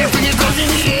 yeah, yeah. Wine and free it up. As in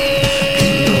the air.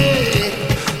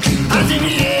 As in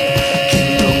the air.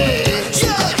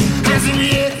 As in the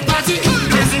air. Party.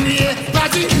 As in the air.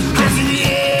 Party. As in the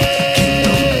air.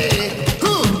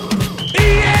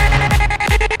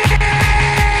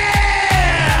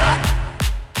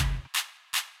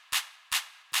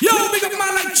 Yo, big up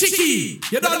man like Chicky.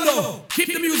 You don't know. Keep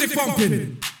the music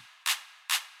pumping.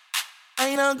 I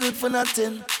ain't not good for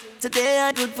nothing. Today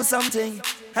I good for something.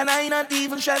 And I ain't not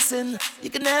even stressing. You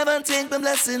can never take the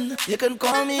blessing. You can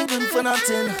call me good for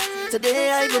nothing.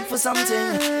 Today I good for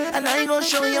something. And I ain't gonna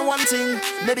show you one thing.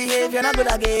 My behavior not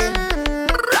good again.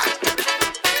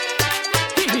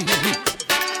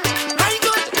 I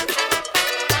good.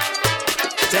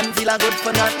 Them feel a good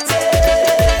for nothing.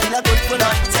 Feel a good for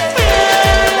nothing.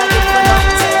 Feel a good for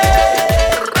nothing.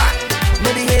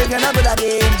 My behavior not good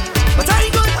again. But I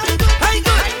good.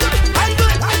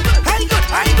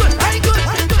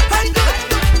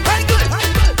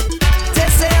 They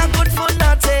say I'm good for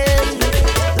nothing.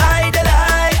 Lie the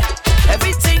lie.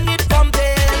 Everything it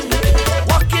pumping.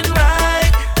 Walking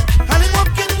right. And it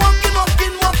walking and walking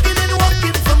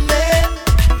for me.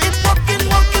 It's walking and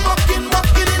walking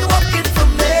for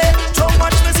me. Too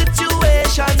much my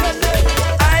situation.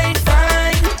 I ain't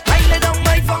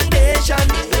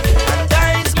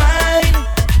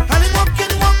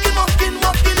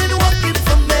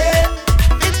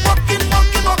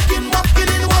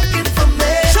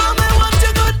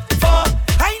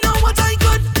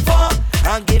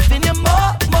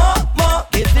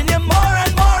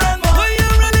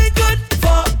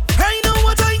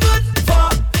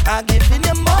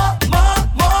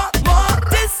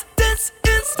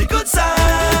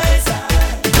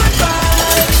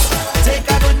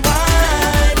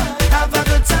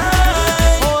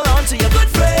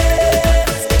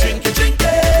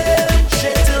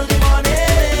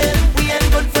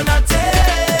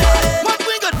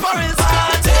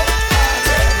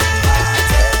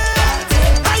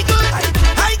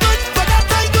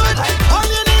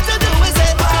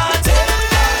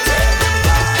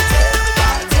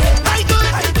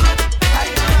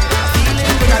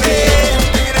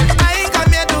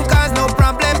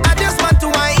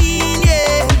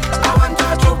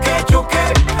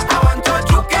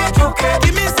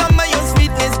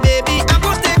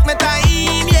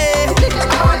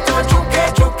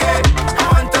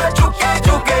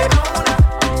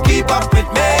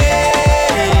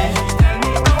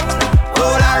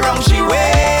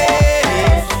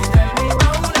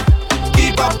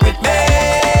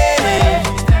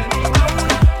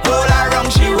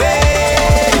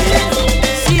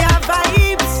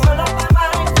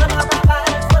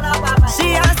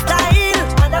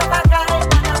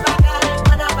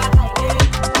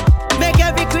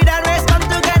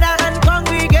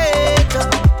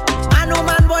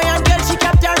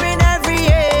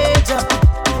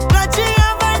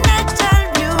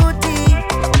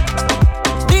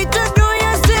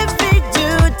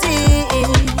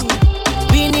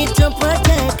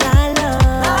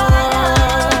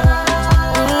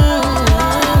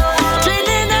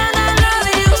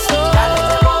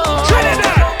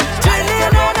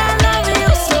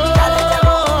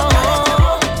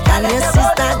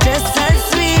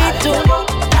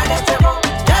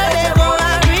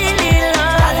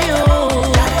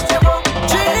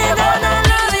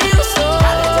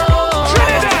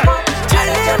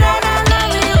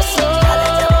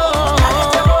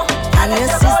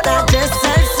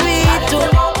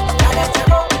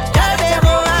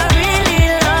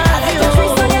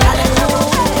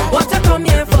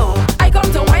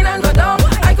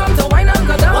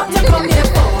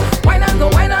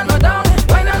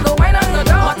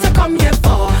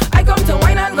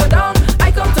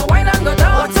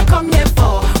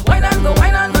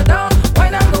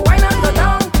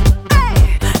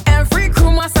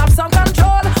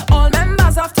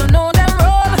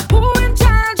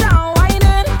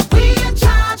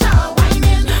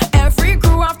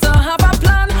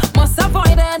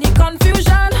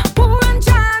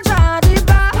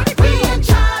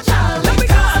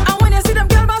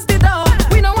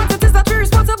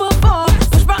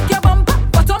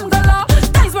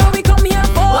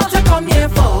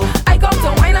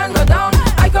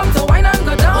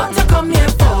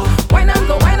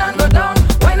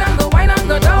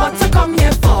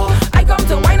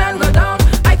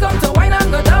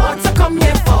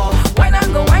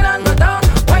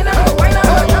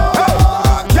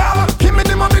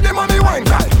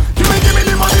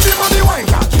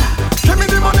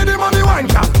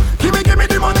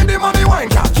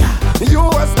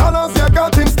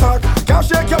Now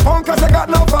shake your punk cause you got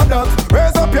no for that.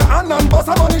 Raise up your hand and bust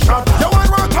a money shot. You want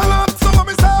work a lot, so what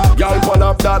me say? Y'all pull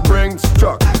up that brings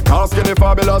truck. All skinny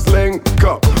fabulous link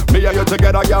up. Me and you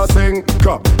together, y'all sing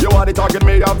up. You want the target,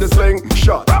 me of the sling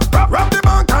shot. Rap the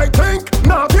bank, I think.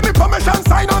 Now give me permission,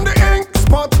 sign on the ink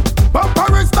spot.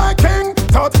 Bumper is like king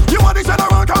tut. You want the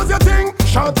general cause you think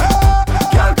shot.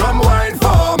 Girl, come wine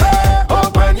for me.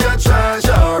 Open your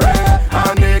treasury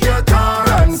and need your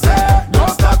currency. Don't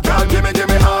stop, girl, give me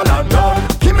all and none.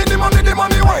 Give me the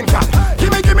money, wine cat. Give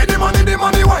me the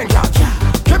money, wine cat.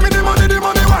 Give me the money,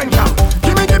 wine cat.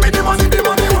 Give me the money,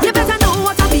 wine. You better know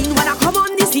what I mean when I come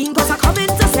on the scene, cause I come in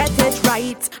to set it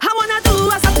right. I wanna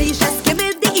do as I please, just give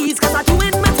it the ease, cause I'm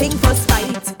doing my thing for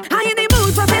spite. I in the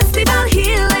mood for festival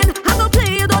healing. I don't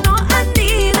play, don't know I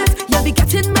need it. You'll be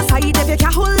getting my side if you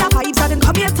can't hold the vibes. I didn't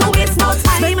come here to waste no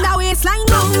time. Spin that waistline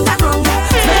round and round.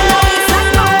 Spin that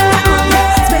waistline round and round.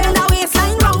 Spin that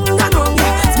waistline round and round.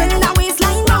 Spin that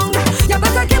waistline round. You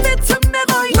better give it to me,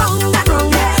 boy, round and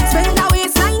round. Spin that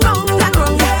waistline round and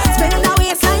round. Spin that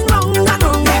waistline round and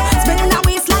round. Spin that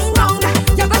waistline round.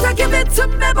 You better give it to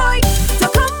me, boy. So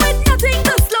come with nothing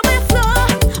to slow me flow.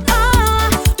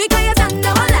 Oh, because you don't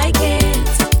know I like it.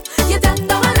 You don't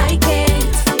know I like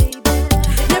it.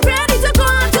 You're ready to go,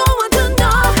 I don't want to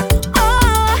know.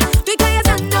 Oh, because you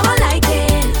don't know I like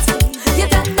it. You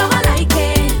don't know I like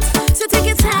it. So take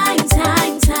your time.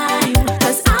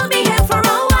 Cause I'll be here for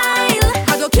a while.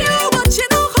 I don't care what you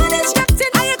know, who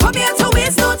distracted. I ain't come here to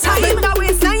waste no time. Spin that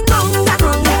waistline round and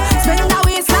round. Spin that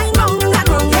waistline round and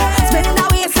round. Spin that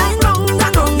waistline round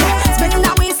and round. Spin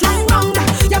that waistline round.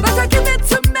 You better give it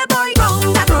to me, boy,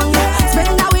 round and round.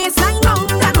 Spin that waistline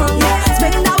round and round.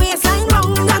 Spin that waistline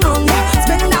round and round.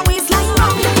 Spin that waistline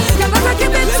round. You better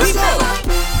give it to me.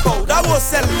 Oh, that was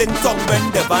selling tongue when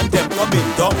the band them coming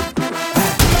down.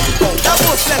 Oh, that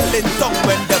was selling tongue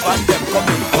when the band them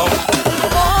coming down.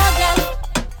 Oh, them,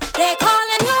 they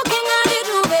calling you king of the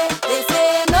groove. They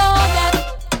say no, them.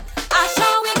 I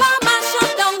show we gon' mash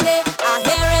up down there. I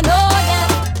hear it, no, them.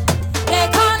 They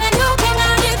calling you king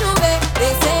of the groove.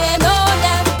 They say no,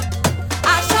 them.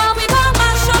 I show we gon'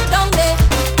 mash up down there.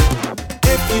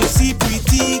 If you see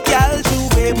pretty girl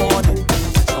Juve morning,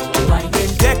 in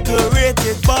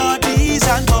decorated bodies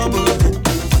and bubbling,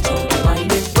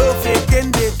 perfect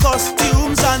in the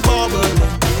costumes and bubbling,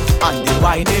 and the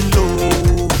whining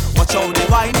low. Watch out the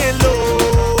whining low.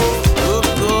 Oh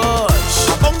gosh,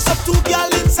 I bounce up to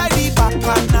girl inside the back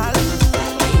panel,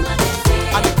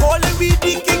 and they calling we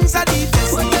the kings of the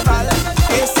festival.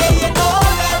 They say you know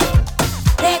them.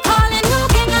 They calling you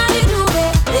king of the groove.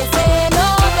 They say no,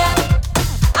 them.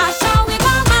 I show we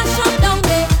gon' mash up down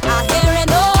there. I hear it,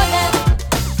 no, them.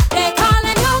 They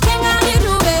calling you king of the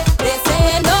groove. They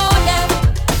say no, them.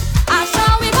 I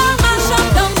show we gon' mash up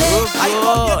down there. I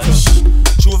gosh,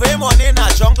 Juve morning a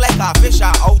junk like a fish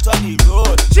out on the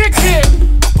road. Chicken,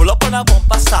 pull up on a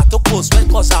bumper, start to post well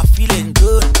cause I'm feeling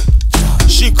good.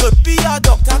 She could be a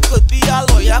doctor, could be a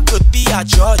lawyer, could be a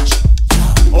judge.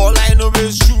 All I know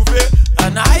is Juve,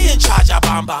 and I ain't charge of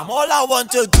bam bam. All I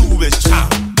want to do is jam.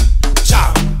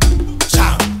 Jump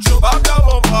up the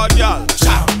bumper, girl.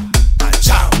 Jam.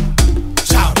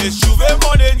 It's Juve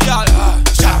morning, girl.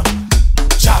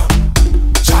 Jam.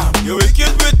 You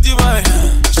wicked with the mind.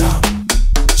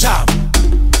 Jam.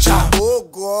 Oh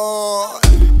God.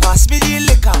 Pass me the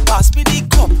liquor, pass me the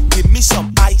cup, give me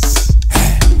some ice.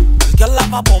 The girl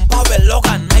have a bumper well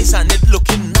organized and it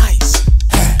looking nice.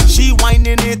 She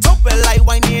whining it up, well I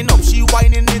whining up. She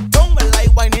whining it down, well I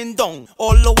whining down.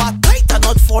 All over tight and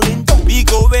not falling down. We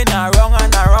going around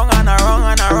and around and around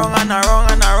and around and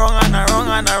around and around and around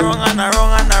and around and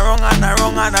around and around and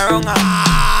around and around. I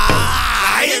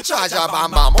ain't charge of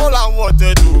bam bam. All I want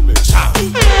to do is jam.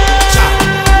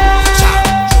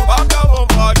 Back the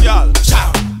bumper, girl.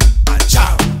 Jam.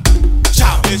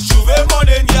 It's Juve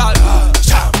morning, girl.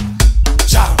 Jam.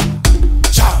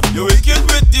 You wicked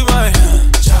with the mind.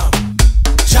 Jam.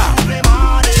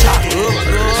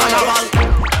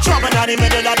 Trouble in the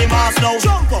middle of the mass now.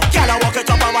 Girl, I walk it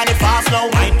up and run it fast now.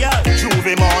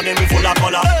 Juve morning, we full of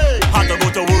color. Had to go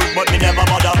to work, but me never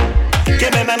bother.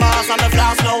 Give me my mask and my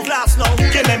flask now.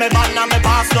 Give me my band and my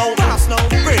pass now.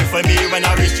 Pray for me when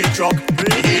I reach the truck.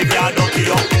 Behavior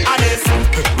dirty up. And it's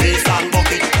waist and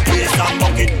bucket, waist and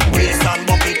bucket, waist and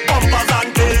bucket, bumpers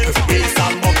and tails. Waist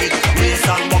and bucket, waist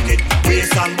and bucket,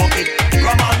 waist and bucket.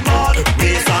 Come on, mud.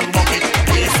 Waist and bucket,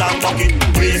 waist and bucket,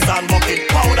 waist and bucket.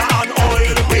 Powder and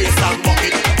oil. Waist and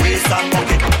bucket, waist and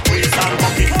bucket, waist and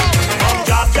bucket. Come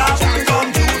jab, come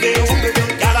Juve.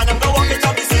 Girl and them go walk it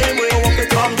up the same way.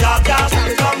 Come jab,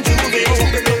 come Juve.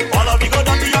 All of you go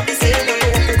dirty up the same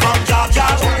way. Come jab,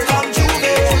 come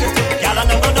Juve. Girl and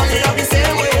them go dirty up the same way.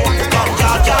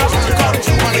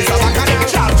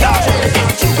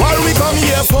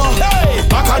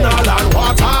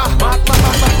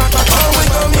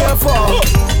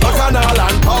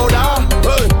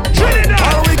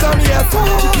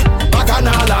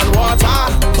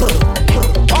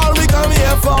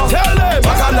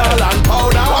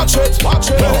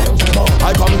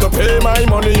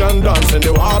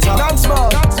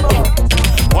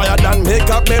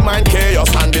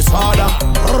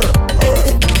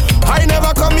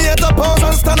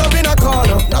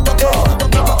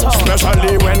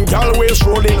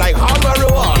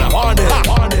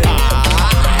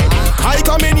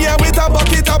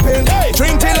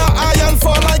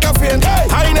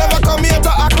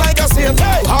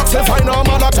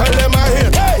 I tell them I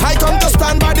hate. I come to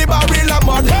stand by the barrel of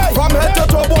mud. From head to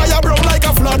toe, boy, I broke like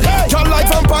a flood. Y'all like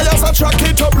vampires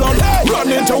attracted to blood.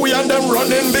 Run into we and them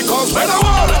running because when I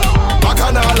want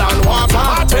Bacchanal and water.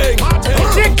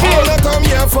 All they come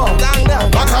here for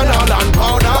Bacchanal and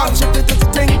powder.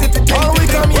 All we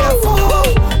come here for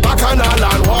Bacchanal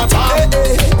and water.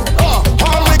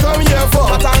 All we come here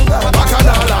for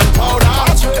Bacchanal and powder.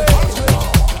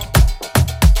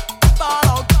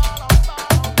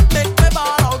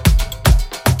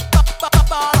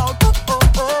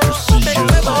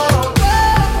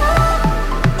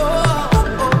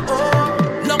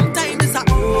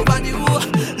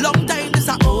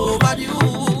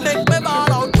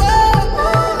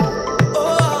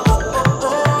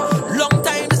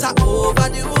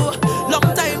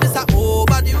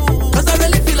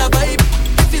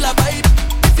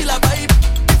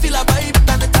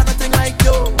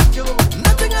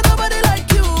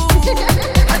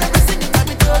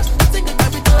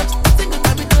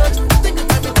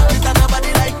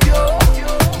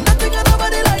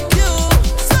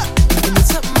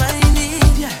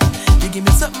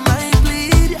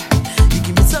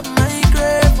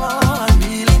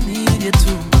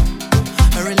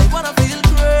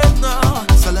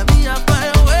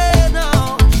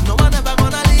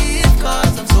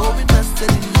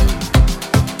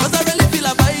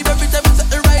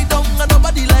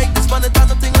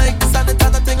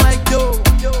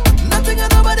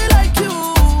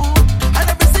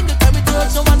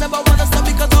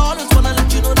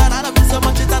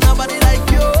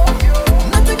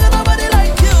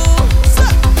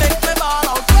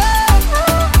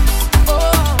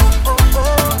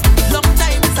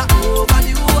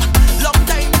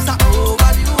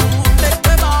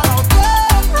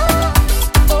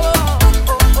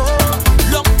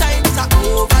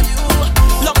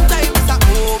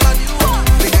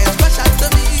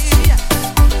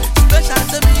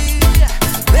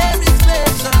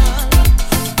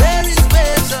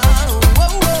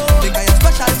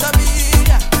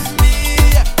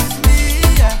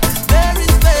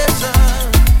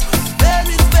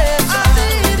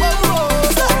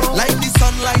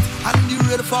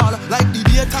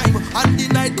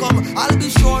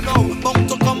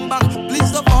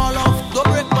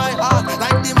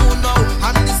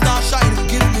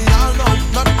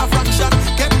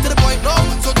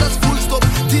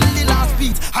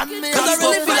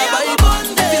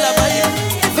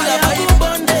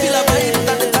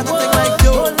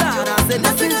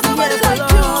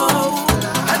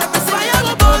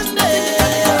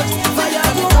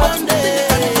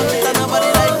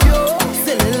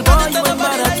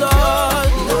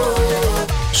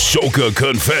 Soca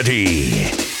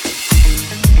Confetti.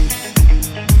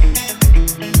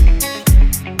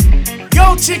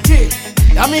 Yo, Chicky,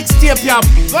 that mixtape ya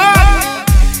bad.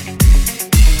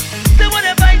 Say what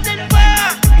they're fighting for.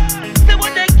 Say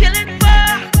what they're killing for.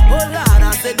 Oh Lord, I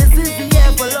said this is the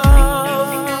year for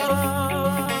love.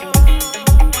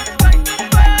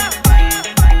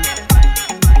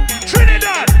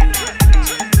 Trinidad.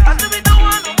 I said we don't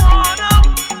want no more now.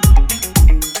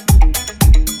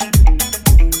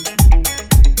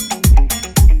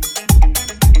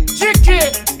 Chicky.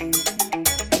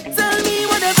 Tell me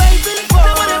what they're fighting for.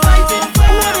 What they're fighting for.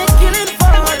 What they're killing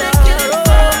for. What they're killing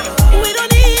for. We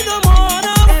don't need no more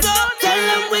now.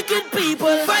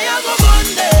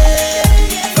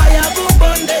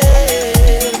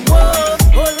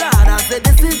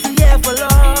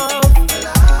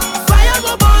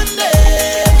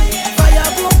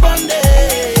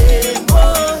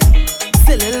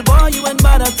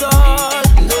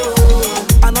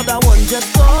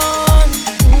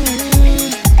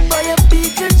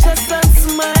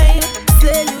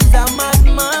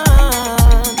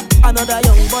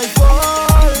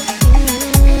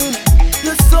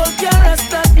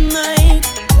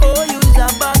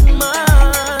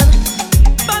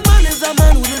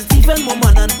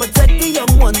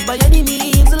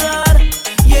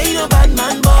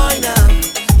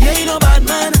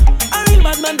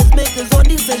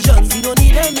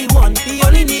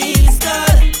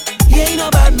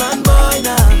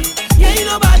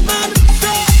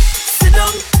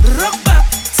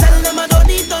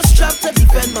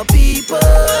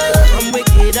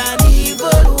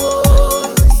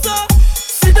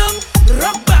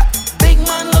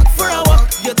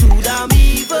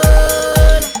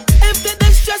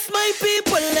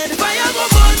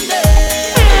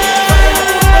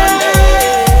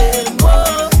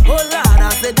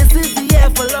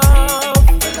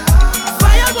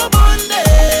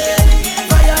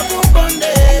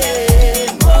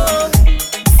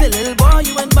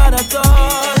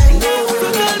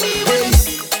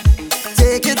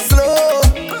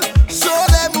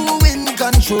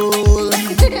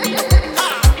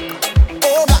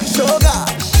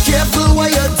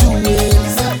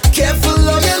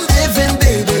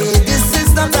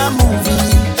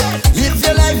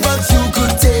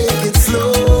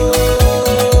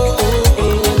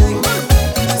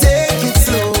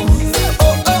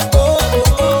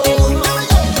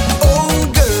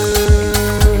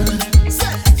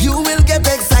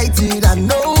 I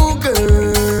know,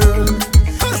 girl.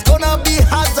 It's gonna be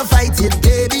hard to fight it,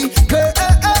 baby. Girl,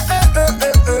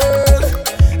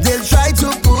 they'll try to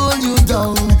pull you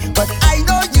down, but I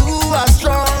know you are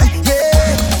strong.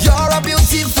 Yeah, you're a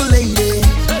beautiful lady.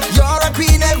 You're a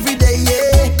queen every day.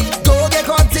 Yeah, don't get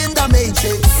caught in the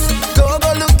matrix. Don't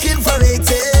go looking for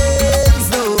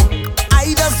ratings. No,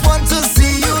 I just want to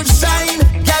see you shine.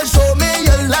 Girl, show me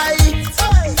your light.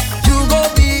 You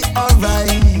gon' be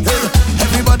alright.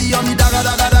 Everybody on the daga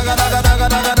daga daga daga daga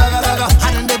daga daga daga,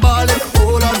 and they ballin',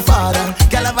 hold on, father.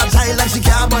 Girl have a child like she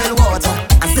can't boil water,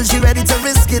 and still she ready to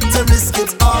risk it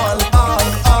all.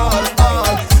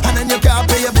 And then you can't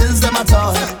pay your bills them at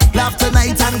all. Laugh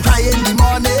tonight and cry in the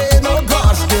morning. Oh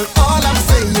gosh, girl, all I'm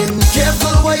saying,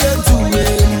 careful what you're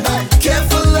doing,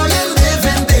 careful how you're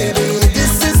living, baby.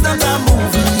 This is not a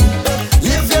movie.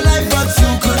 Live your life, but you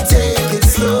could take it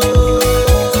slow.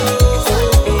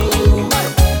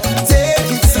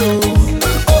 Take it slow.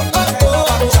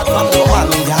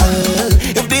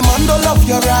 If the man don't love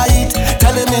you right,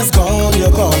 tell him he's gone,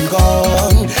 you're gone,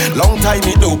 gone. Long time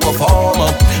he do perform,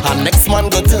 and next man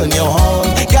go turn you on.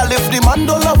 Girl, if the man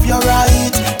don't love you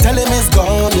right, tell him he's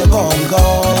gone, you're gone,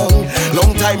 gone.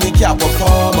 Long time he can't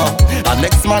perform, and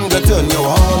next man go turn you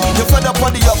on. You're fed up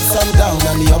on the ups and down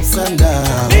and the ups and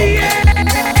down.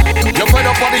 You're fed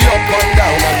up on the up and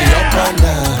down and the up and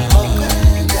down.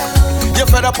 You're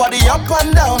fed up on the up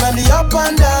and down and the up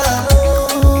and down.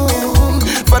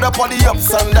 Fed up on the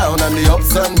ups and down and the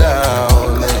ups and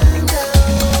down.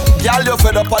 Girl, you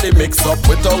fed up on the mix-up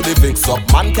with all the fix-up.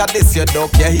 Man can this your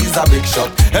dog, yeah, he's a big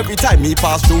shot. Every time he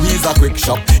pass through, he's a quick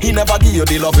shot. He never give you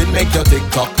the love, it make you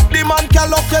TikTok. The man can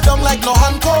lock you down like no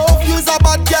handcuff. You's a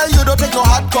bad girl, you don't take no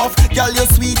handcuff. Girl, you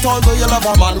sweet, although you love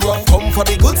a man rough. Come for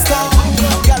the good stuff.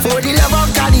 For the love of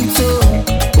Calypso,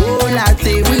 oh, I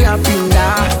say we are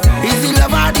finger. Is the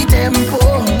love of the tempo?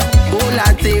 Oh,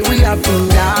 I say we are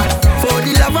finger. For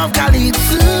the love of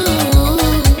Calypso,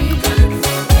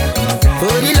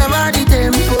 for the love of the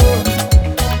tempo.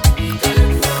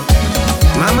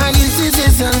 Mama used to say,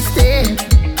 son, stay.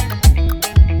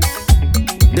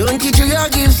 Don't you throw your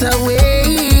gifts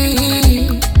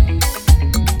away.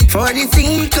 For the thing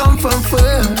he come from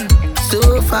far,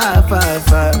 so far, far,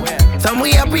 far.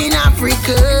 Somewhere up in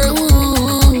Africa.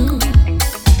 Ooh.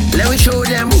 Let me show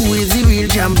them who is the real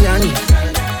champion.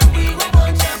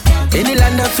 In the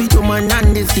land of sweet woman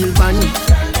and the still funny.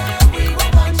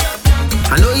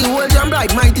 I know you hold jump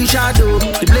like mighty shadow.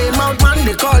 The blame out man,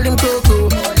 they call him Coco.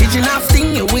 Kitchen half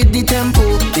sing you with the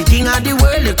tempo. The king of the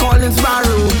world, they call him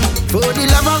Sparrow. For the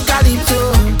love of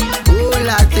Calypso, oh,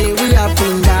 I say we are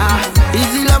finger. Is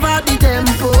the love of the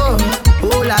tempo?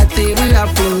 Oh, I say we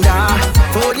are finger.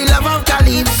 For the love of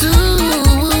Calypso,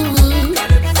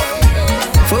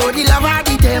 for the love of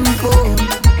the tempo.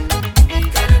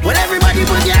 When everybody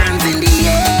put your hands in the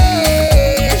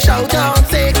air, shout out,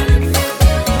 say.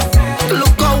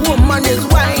 Look a woman is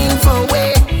wine for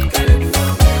way.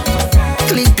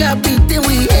 Click a beat and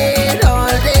we hate all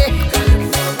day.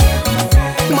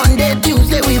 Monday,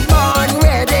 Tuesday we born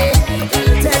ready.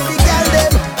 Tell the girl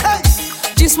them, hey.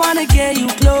 Just wanna get you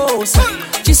close.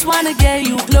 Just wanna get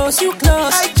you close, you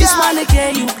close. Just wanna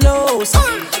get you close.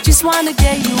 Just wanna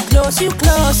get you close, you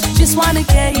close. Just wanna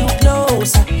get you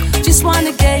close. Just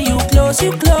wanna get you close,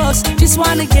 you close. Just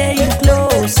wanna get you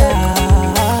closer.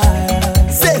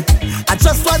 Say, I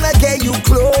just wanna get you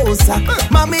closer.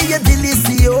 Mommy, you're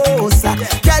deliciosa.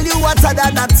 Girl, you hotter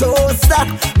than a toaster.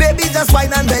 Baby, just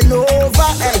wine and bend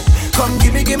over. Hey, come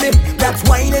give me that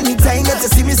wine anytime that you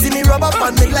see me rub up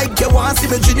on me like you want see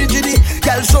me jitty.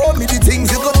 Girl, show me the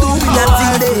things you can do in that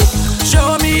thing day.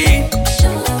 Show me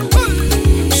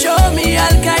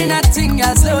all kind of thing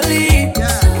slowly.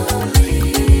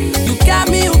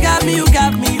 You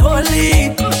got me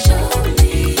holy.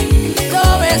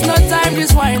 Don't waste no time,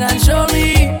 just wine and show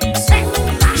me.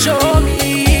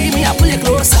 Me I pull you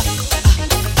closer.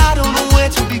 I don't know where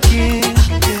to begin.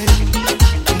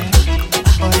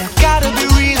 Oh, you gotta be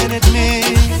real and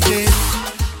admit it.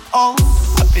 Oh,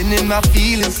 I've been in my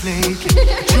feelings lately.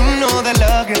 But you know that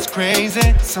love gets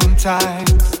crazy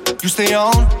sometimes. You stay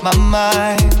on my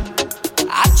mind.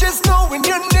 I just know when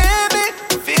you're near me,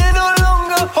 fear no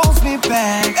longer holds me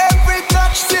back. Every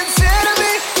touch sincere to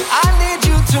me. I need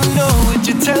you to know what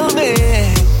you tell me.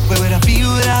 Where would I be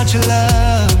without your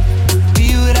love?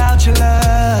 Be without your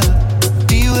love.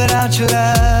 Be without your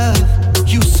love.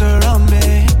 You surround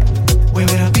me. Where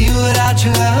would I be without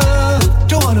your love?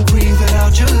 Don't wanna breathe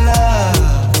without your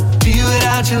love. Be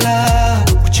without your love.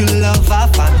 With your love I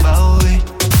find my way.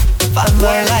 Find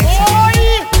my light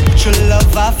again. With your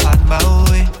love I find my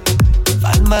way.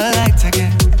 Find my light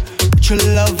again. With your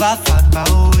love I find my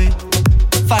way.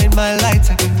 my light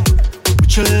again.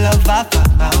 With your love I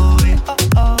find my way.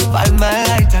 Find my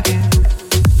light again.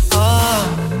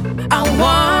 I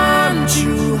want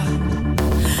you,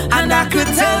 and I could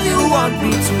tell you want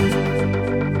me to.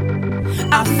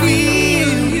 I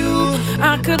feel you,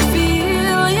 I could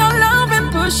feel your love and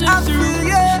pushing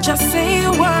through. Just say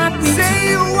you want me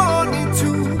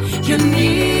to. You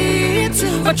need to.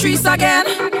 Patrice again.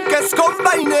 Qu'est-ce qu'on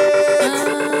combine it?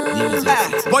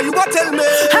 What you want tell me?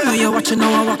 I know you're watching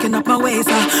now, I'm walking up my ways.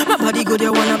 My body good,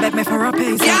 you wanna bet me for a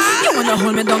pace. You wanna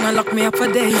hold me down and lock me up for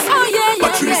days. Oh yeah,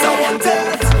 Patrice, I want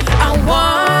it. I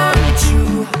want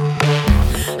you,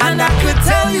 and I could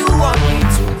tell you want me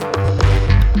to.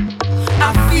 I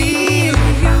feel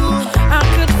you, I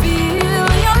could feel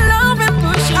your love and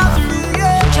push you through.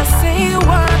 Just say you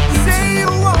want me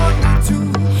to.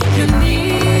 You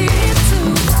need to.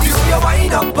 You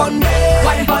wind up on me,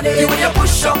 you when you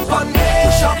push up on me,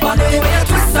 you when you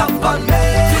twist up on me,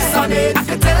 I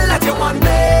can tell that you want me.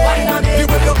 You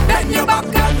when you bend your back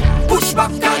and push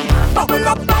back and bubble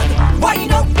up and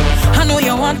wind up. I know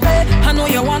you want me, I know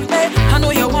you want me, I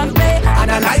know you want me.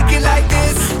 And I like it like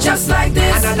this, just like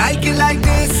this. And I like it like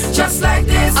this, just like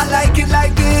this. I like it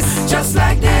like this, just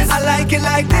like this. I like it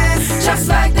like this, just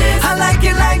like this. I like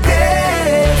it like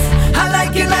this, I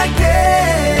like it like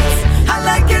this, I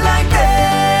like it like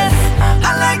this,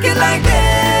 I like it like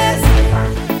this.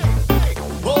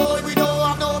 Boy, we don't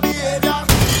have no behavior,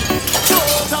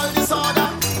 total disorder.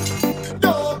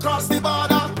 Don't cross the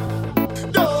border,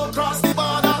 don't cross the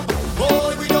border.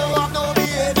 Boy, we don't have no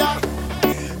behavior,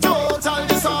 total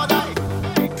disorder.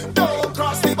 Don't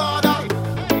cross the border,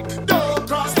 don't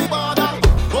cross the border.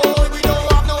 Boy, we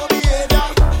don't have no behavior,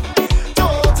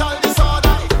 total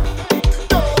disorder.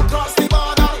 Don't cross the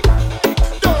border,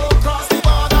 don't cross the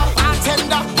border.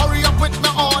 Bartender, hurry up with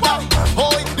my order.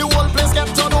 Boy, the whole place get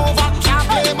turned over. Can't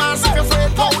play massive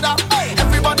afraid powder.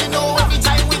 Everybody know every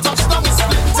time we touch them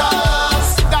splinters.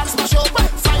 That's my show.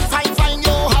 Fine, fine, fine,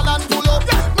 yo, Holland pull up.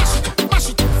 Mash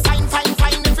it, fine, fine,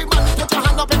 fine. Every man put your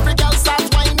hand up, every girl start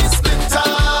whining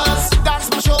splinters. That's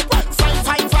my show. Fine,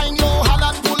 fine, fine, yo,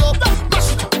 Holland pull up.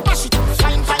 Mash it,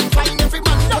 fine, fine, fine. Every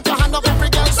man put your hand up, every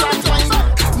girl start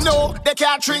whining. No, they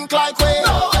can't drink like we.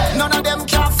 None of them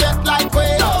can't fit like we.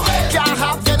 Can't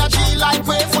have energy like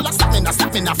we. Full of stamina,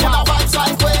 full of vibes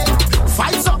like we.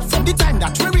 Vibes up from the time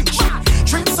that we reach.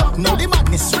 Drinks up, now the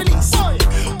madness release.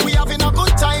 We having a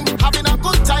good time,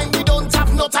 we don't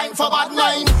have no time for bad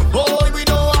mind. Boy, we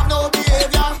don't have no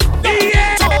behavior.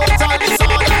 Total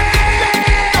disorder.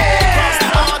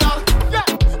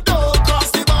 Don't cross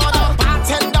the border.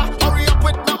 Bartender, hurry up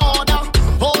with my order.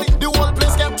 Boy, the whole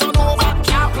place get turned over.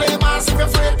 Can't play massive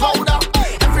afraid powder.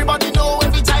 Everybody know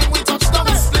every time we touch them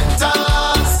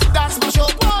splinters. That's my show.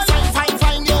 Fine, fine,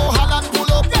 fine, yo, Holland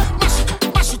pull up.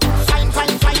 Mash it, fine,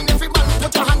 fine, fine. Every man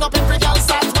put your hand up, every girl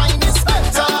start whining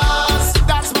splinters.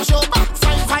 That's my show.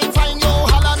 Fine, fine, fine, yo,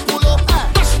 Holland pull up.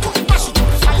 Mash it,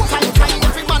 fine, fine, fine.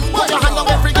 Every man put your hand up,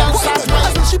 every girl start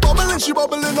whining. She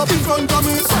bubbling up in front of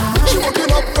me. She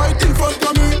walking up right in front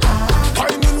of me.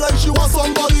 Whining like she was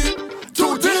somebody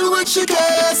to deal with she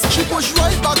case. She push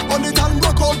right back on it and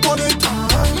rock out on it.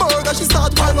 Murder, she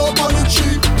start pile up on it.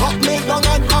 She up me down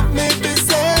and up me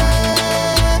busy.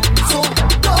 So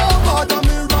don't bother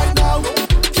me right now.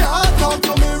 Can't talk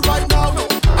to me right now.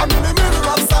 I'm in the middle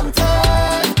of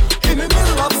something. In the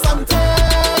middle of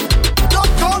something.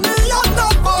 Don't call me on the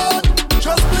phone.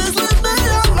 Just please leave me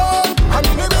alone. I'm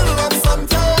in the middle of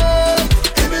something.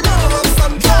 In the middle of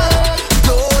something.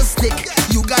 Don't stick,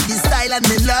 you got the style and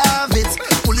me love it.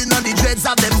 Pulling on the dreads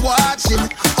of them watching.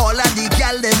 All of the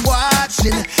gal them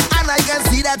watching. And I can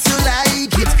see that you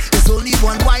like it. There's only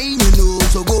one wine you know.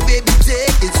 So go baby,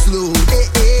 take it slow. Hey,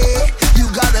 hey, you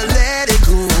gotta let it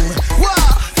go.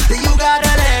 Wow, you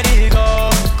gotta let it go.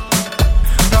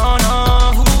 No,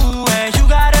 no, ooh, and you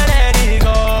gotta let it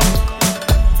go.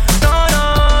 No, no,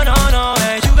 no, no,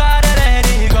 and you gotta let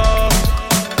it go.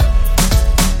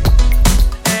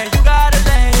 And you gotta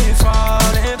let it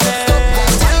fall in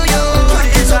place. Tell you,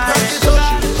 it's right.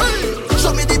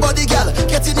 Show me the body, gal.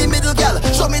 Get in the middle, gal.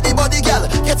 Show me the body, gal.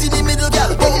 Get in the middle,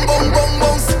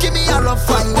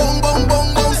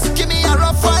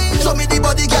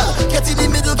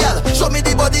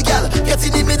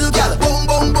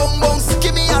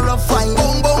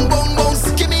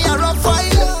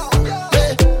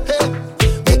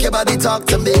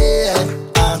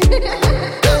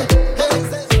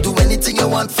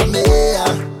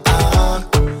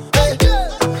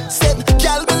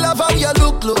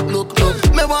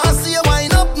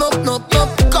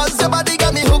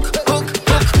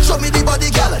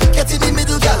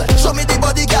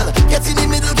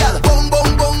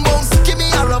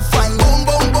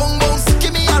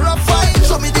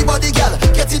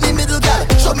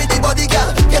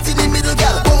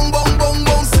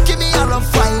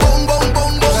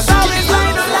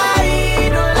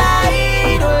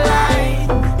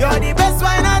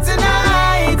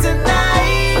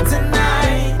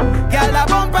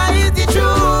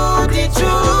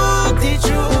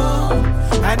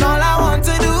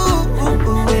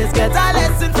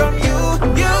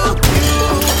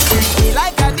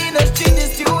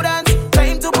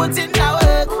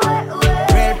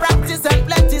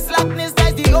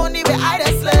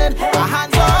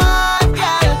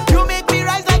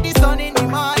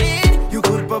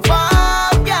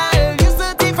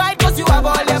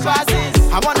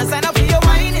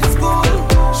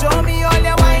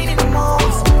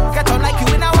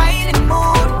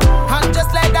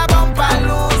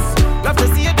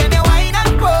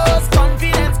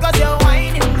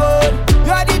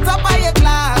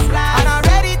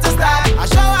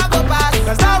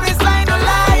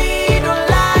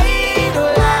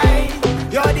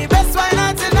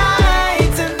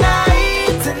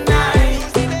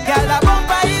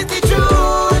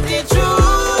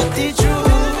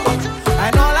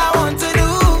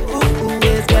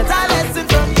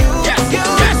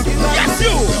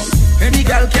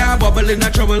 in a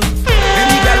trouble.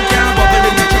 Any gal can't bubble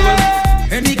in a trouble.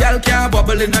 Any gal can't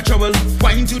bubble in a trouble.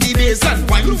 Wine to the bass and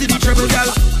wine to the treble,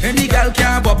 gal. Any gal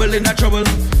can't bubble in a trouble.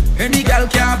 Any gal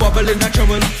can't bubble in a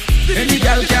trouble. Any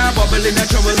gal can't bubble in a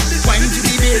trouble. Wine to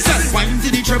the bass and wine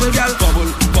to the treble, gal. Bubble,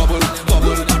 bubble,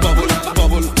 bubble, bubble,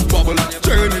 bubble, bubble.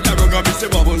 Turn it around and me say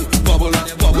bubble, bubble,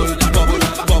 bubble, bubble,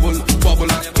 bubble,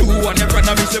 bubble. Two on your front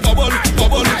and me say bubble,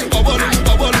 bubble, bubble,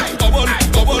 bubble, bubble,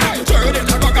 bubble. Turn it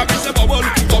around and me say bubble,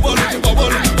 bubble,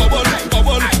 bubble, bubble,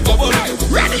 bubble, bubble.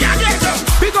 Ready again.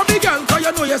 Pick up the girl 'cause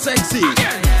you know you're sexy.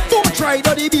 Boom, try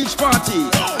to the beach party.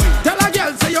 Tell a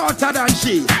girl say you're hotter than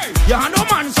she. You are no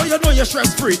man, so you know you're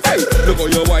stress free. Hey, look how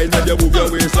you whine and you move your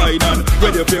waistline and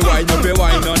when you pay wine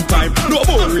on time. No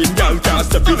boring girl can't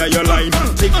step in your line.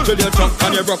 Stick to the truck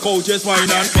and you rock out just wine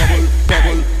and bubble,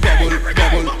 bubble, bubble,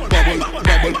 bubble, bubble,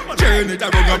 bubble. Turn it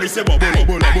around and me say bubble,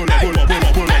 bubble, bubble, bubble,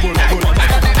 bubble, bubble, bubble.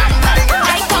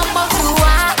 I come up to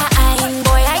wine,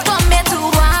 boy. I come here to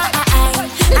wine.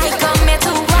 I come here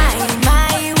to wine.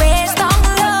 My waist down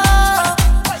low.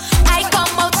 I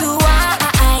come up to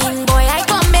wine, boy. I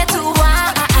come here to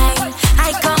wine.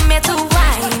 I come here to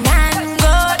wine and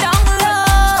go down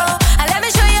low. Let me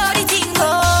show you how the thing go.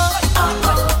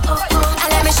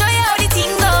 Let me show you how the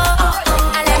thing go.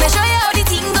 Let me show you how the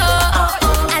thing go.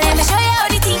 Let me show you how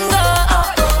the thing go.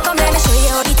 Come, let me show you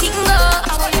how the thing go.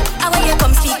 I want you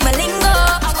come speak my lingo.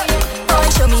 Oh,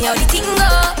 show me how the thing go.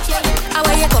 I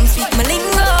want you come speak my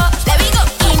lingo. There we go.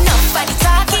 Enough for the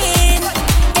talking.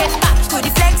 Get back to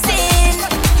the flexing.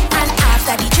 And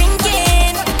after the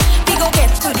drinking, we go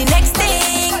get to the next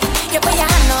thing. You put your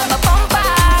hand on my bumper.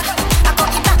 I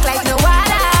got it back like no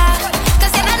water.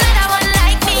 'Cause you're another one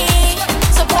like me.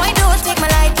 So boy, don't take my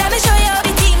life. Let me show you how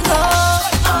the thing go.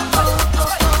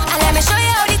 Let me show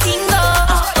you how the thing go.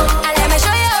 Let me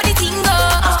show you how the thing go.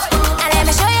 Let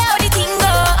me show you how the thing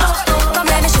go. Come,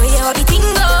 let me show you how the thing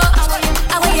go.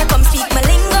 I want you come speak my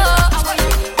lingo.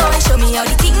 Boy, show me how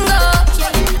the thing go.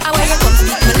 I want you come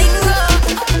speak my lingo.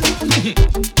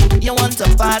 You want a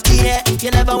party, yeah?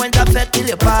 You never went up fed till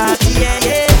you party, yeah,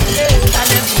 yeah.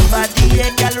 And everybody,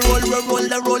 yeah, girl,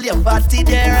 roll your body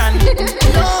there, and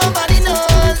nobody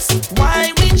knows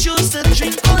why we choose to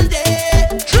drink all day.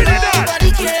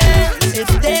 Nobody cares if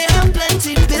they have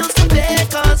plenty bills to pay,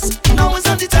 'cause now is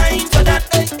not the time for that.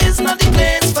 It's not the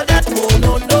place for that. Oh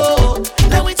no no,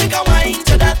 let we take a wine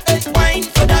to that, wine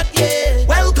for that, yeah.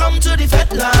 Welcome to the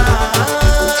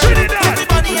Fetland.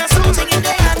 Everybody has something in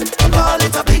their hand. Call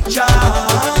it a big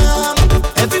jam.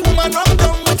 Every woman run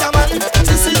down with a man.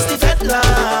 This is the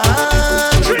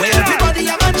Fetland, where everybody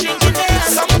have a drink in there.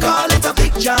 Some call it a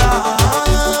big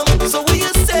jam. So what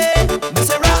you say? Me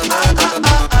say ra ah ah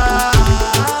ah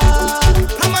ah.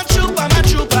 I'm a trooper.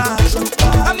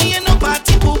 I mean you no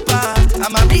party pooper.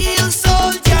 I'm a real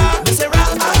soldier. Me say ra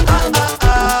ah ah ah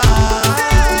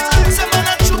ah. Say man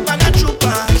a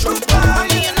trooper. I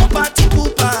mean you no party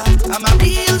pooper. I'm a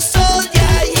real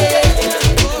soldier, yeah.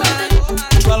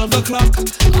 12 o'clock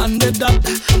on the dot.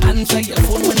 Answer your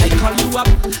phone when I call you up.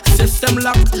 System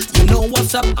lock, you know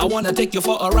what's up. I wanna take you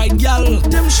for a ride, gal.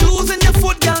 Them shoes in your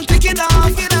foot, gal, take it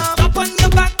off. Up on your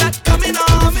back, that coming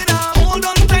off. Hold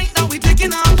on tight, now we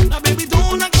taking off. Now baby,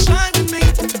 don't act shy with me.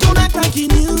 Don't act like you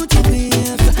new to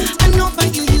this. I know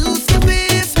that you used to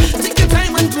this. Take your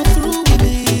time and go through with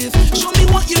this. Show me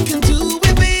what you can do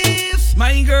with this.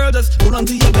 My girl, just hold on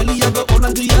to your belly, you go hold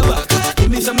on to your back.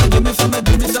 Give me some of that. Hold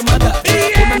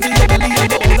on to your belly, you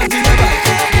go hold on to your back.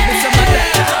 Give me some of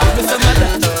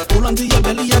that. Hold on to your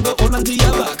belly, you go hold on to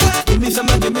your back. Give me some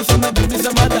of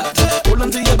that. Hold on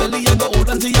to your belly, you go hold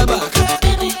on to your back.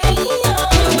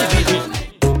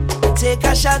 Take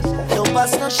a shot, don't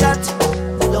bust no shot.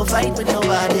 Don't fight with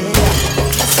nobody.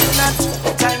 It's not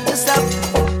time to stop.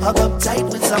 Hug up tight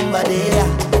with somebody.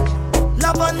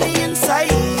 Love on the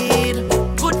inside,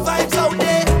 good vibes out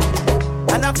there,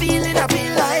 and I feel like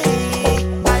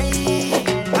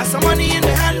I got some money in my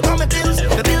hand, got my bills.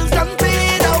 The bills done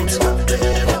paid out.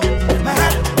 My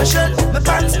hat, my shirt, my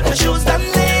pants, my shoes done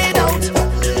laid out.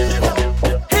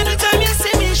 Anytime you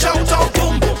see me shout out,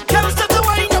 boom, can't stop to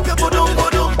wind up your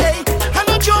boom. Hey, I'm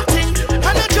not joking,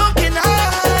 I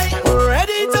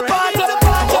ready to party.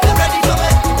 Hope you're ready for me.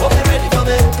 Hope you're ready for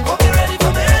me. Hope you're ready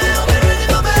for me. Hope you're ready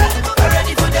for me. I'm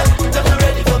ready for them. Them not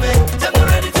ready for me. Them not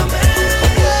ready for me.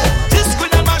 This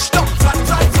queen and mashed up, flat.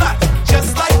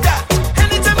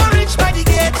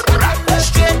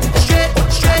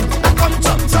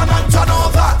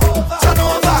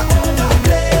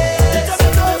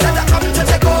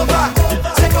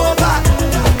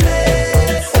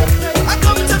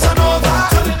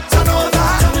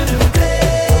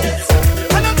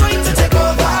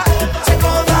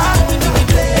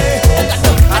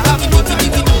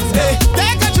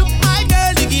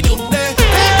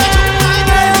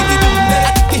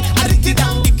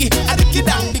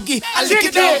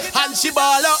 it down. And she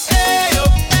ball out, hey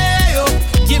yo,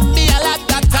 give me a lot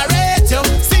that I rate you.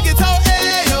 Sing it out,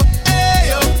 hey yo,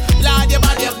 Lord, your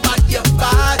bad, your bad, your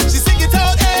bad. She sing it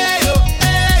out, hey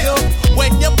yo,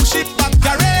 when you push it back,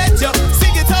 I rate you.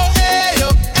 Sing it out,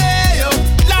 hey yo,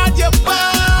 Lord, your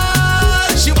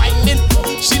bad. She whining,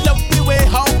 she love the way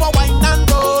how I whine and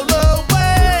roll her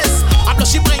waist. I know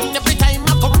she mind every time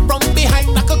I come from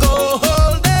behind, I could go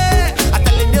whole day. I'm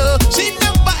telling you, she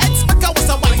never expect I was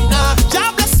a whiner.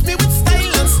 God bless me with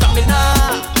style and stamina.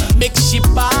 Make she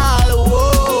ball,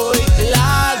 oh,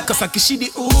 Lord. Cause I kiss she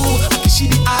the ooh, I kiss she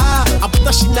the ah. I put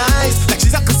her she nice, like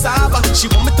she's a cassava. She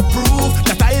want me to prove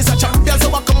that I is a champion,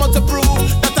 so I come out to prove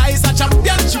that I is a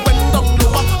champion. She went down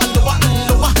lower and lower and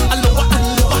lower and lower and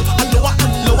lower and lower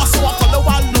and lower. So I follow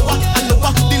her lower and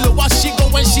lower. The lower she go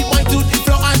when she went to the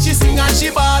floor and she sing and she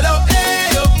ball out.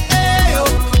 Hey yo,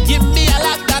 give me a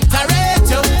lot that I rate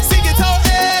you. Sing it out,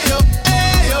 hey yo,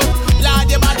 Lord,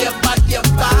 your bad, your bad, your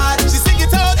bad. She sing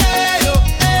it out, hey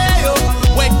yo,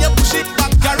 when you push it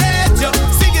back, I rate you.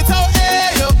 Sing it out,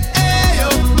 hey yo,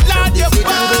 Lord, your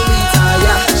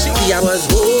bad. See, I was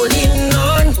holding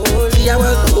on. See, I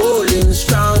was holding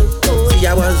strong. See,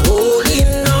 I was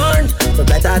holding on for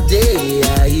better day.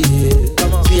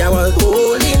 See, I was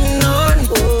holding on.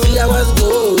 See, I was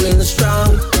going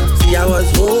strong. See, I was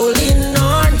holding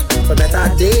on for better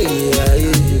day.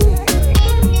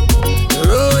 The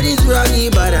road is rocky,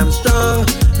 but I'm strong.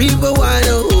 People want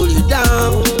to hold you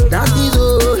down. That is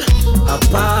all a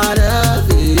part of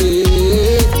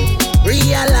it.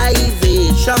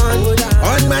 Realization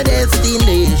on my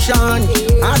destination.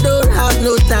 I don't have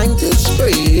no time to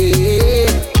stray.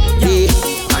 Yeah,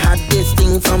 I had this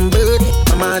thing from birth.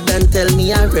 My mother tell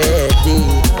me I'm ready.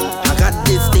 I got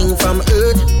this thing from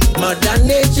earth. Mother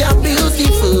nature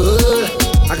beautiful.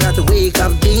 I got to wake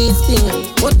up this thing,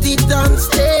 put it on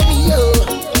stereo.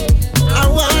 I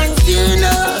want you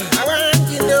know.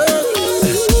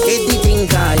 Hit the thing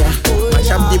kaya, mash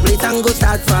up the plate and go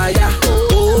start fire.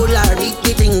 Oh Lord, hit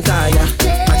the thing kaya,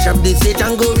 mash up the plate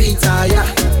and go retire.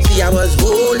 See I was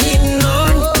holding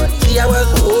on, see I was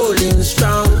holding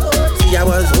strong, see I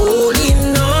was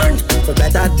holding on for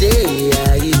better day.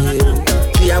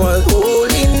 See I was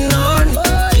holding on,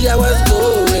 see I was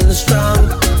going strong,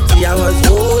 see I was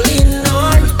holding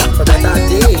on for better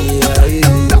day.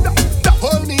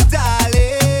 Hold me, darling.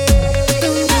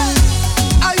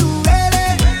 Are you ready?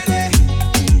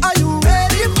 Are you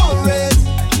ready for it?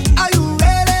 Are you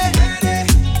ready?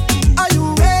 Are you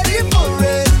ready for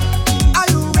it? Are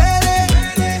you ready?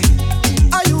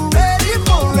 Are you ready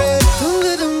for it?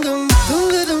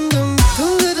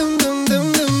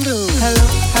 Hello,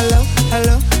 hello,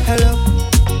 hello, hello.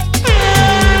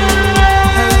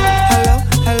 Hello, hello,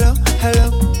 hello, hello.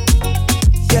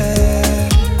 Yeah.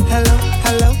 Hello,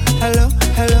 hello, hello,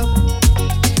 hello.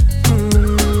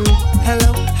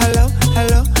 Hello, hello,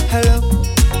 hello, hello.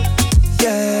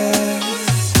 Yeah.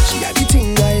 She had the thing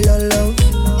I love.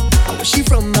 And where she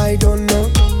from I don't know.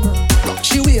 Rock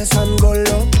she waist and go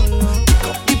low. Pick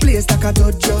up the place like a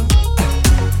dojo.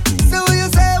 So what you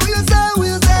say, what you say, what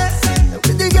you say?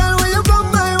 Pretty girl, where you from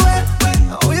my way?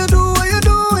 How you do, what you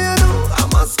do, what you do? I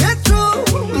must get through.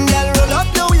 Girl, roll up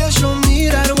your waist, show me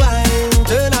that wine.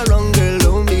 Turn around, girl,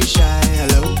 don't be shy.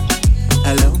 Hello,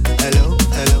 hello, hello,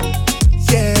 hello.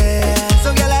 Yeah. So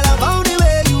girl, I love how the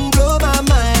way you blow my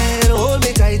mind. Hold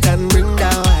me tight and bring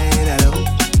that wine. Hello,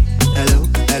 hello,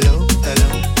 hello, hello.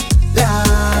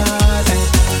 Lord,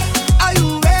 are you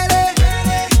ready?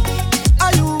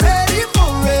 Are you ready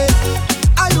for it?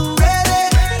 Are you ready?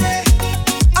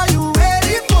 Are you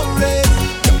ready for it?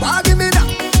 You want give me that?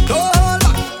 No hold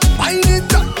back. Wind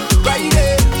it up, ride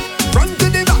it. Front to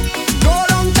the back. No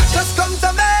long chat, just come to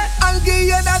me. I'll give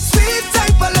you that sweet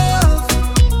type of love.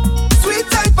 Sweet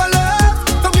type of love.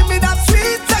 Don't give me that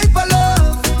sweet type of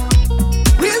love.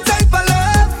 Real type of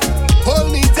love. Hold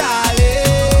me, darling.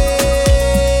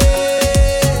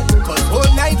 Cause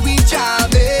whole night we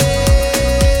jamming.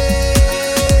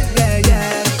 Yeah,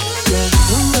 yeah, yeah.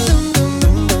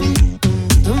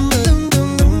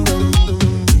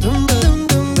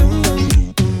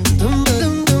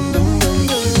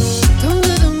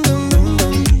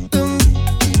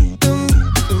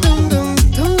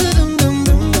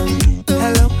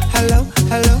 Hello, hello,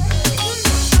 hello.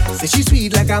 Say she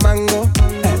sweet like a mango.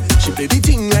 She play the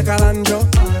thing like a banjo.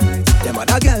 Them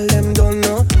other girl them don't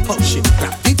know how she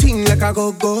clap the thing like a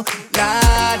go-go.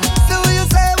 God. So what you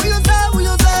say, what you say, what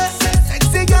you say?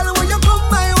 Sexy girl, when you come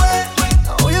my way.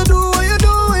 How you do, what you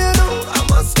do, what you do? I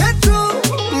must get through.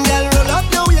 Girl, roll up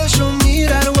your waist, show me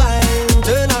that wine.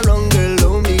 Turn around, girl,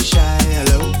 don't be shy.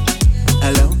 Hello,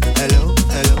 hello, hello,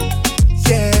 hello.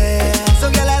 Yeah. So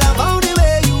girl, I love how the way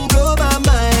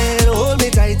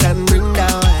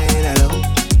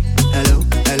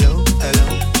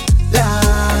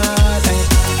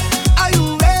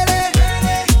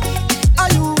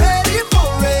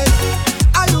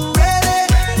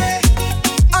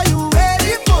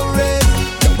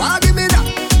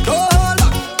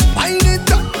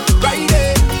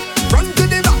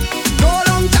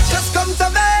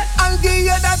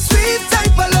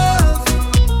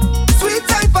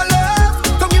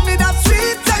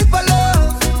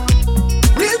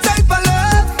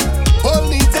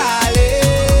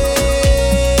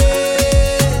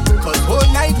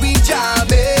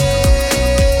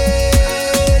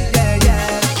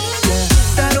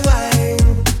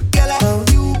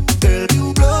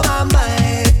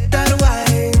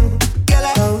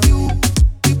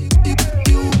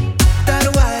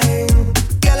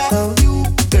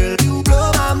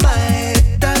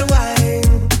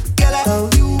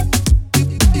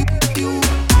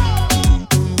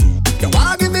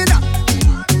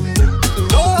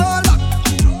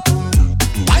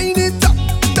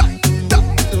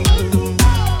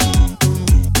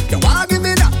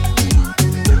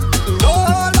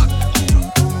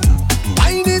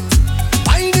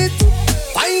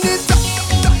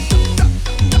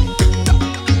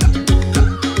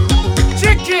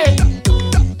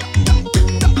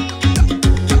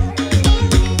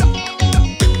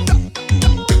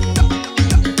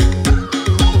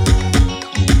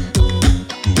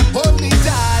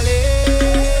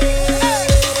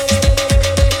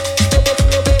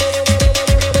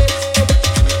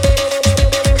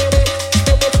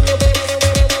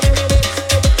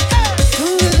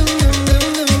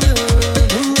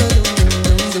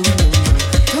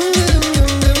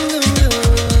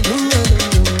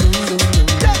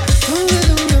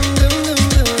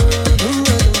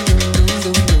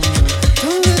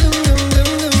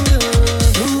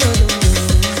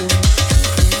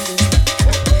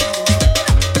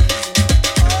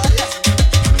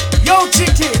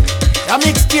The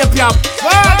mixtape, yeah.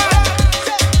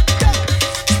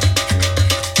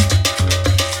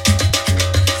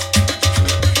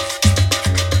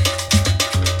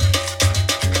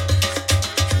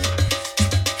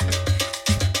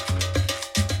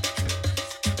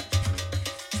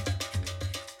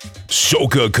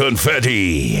 Soca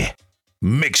Confetti.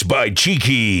 Mixed by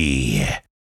Cheeky.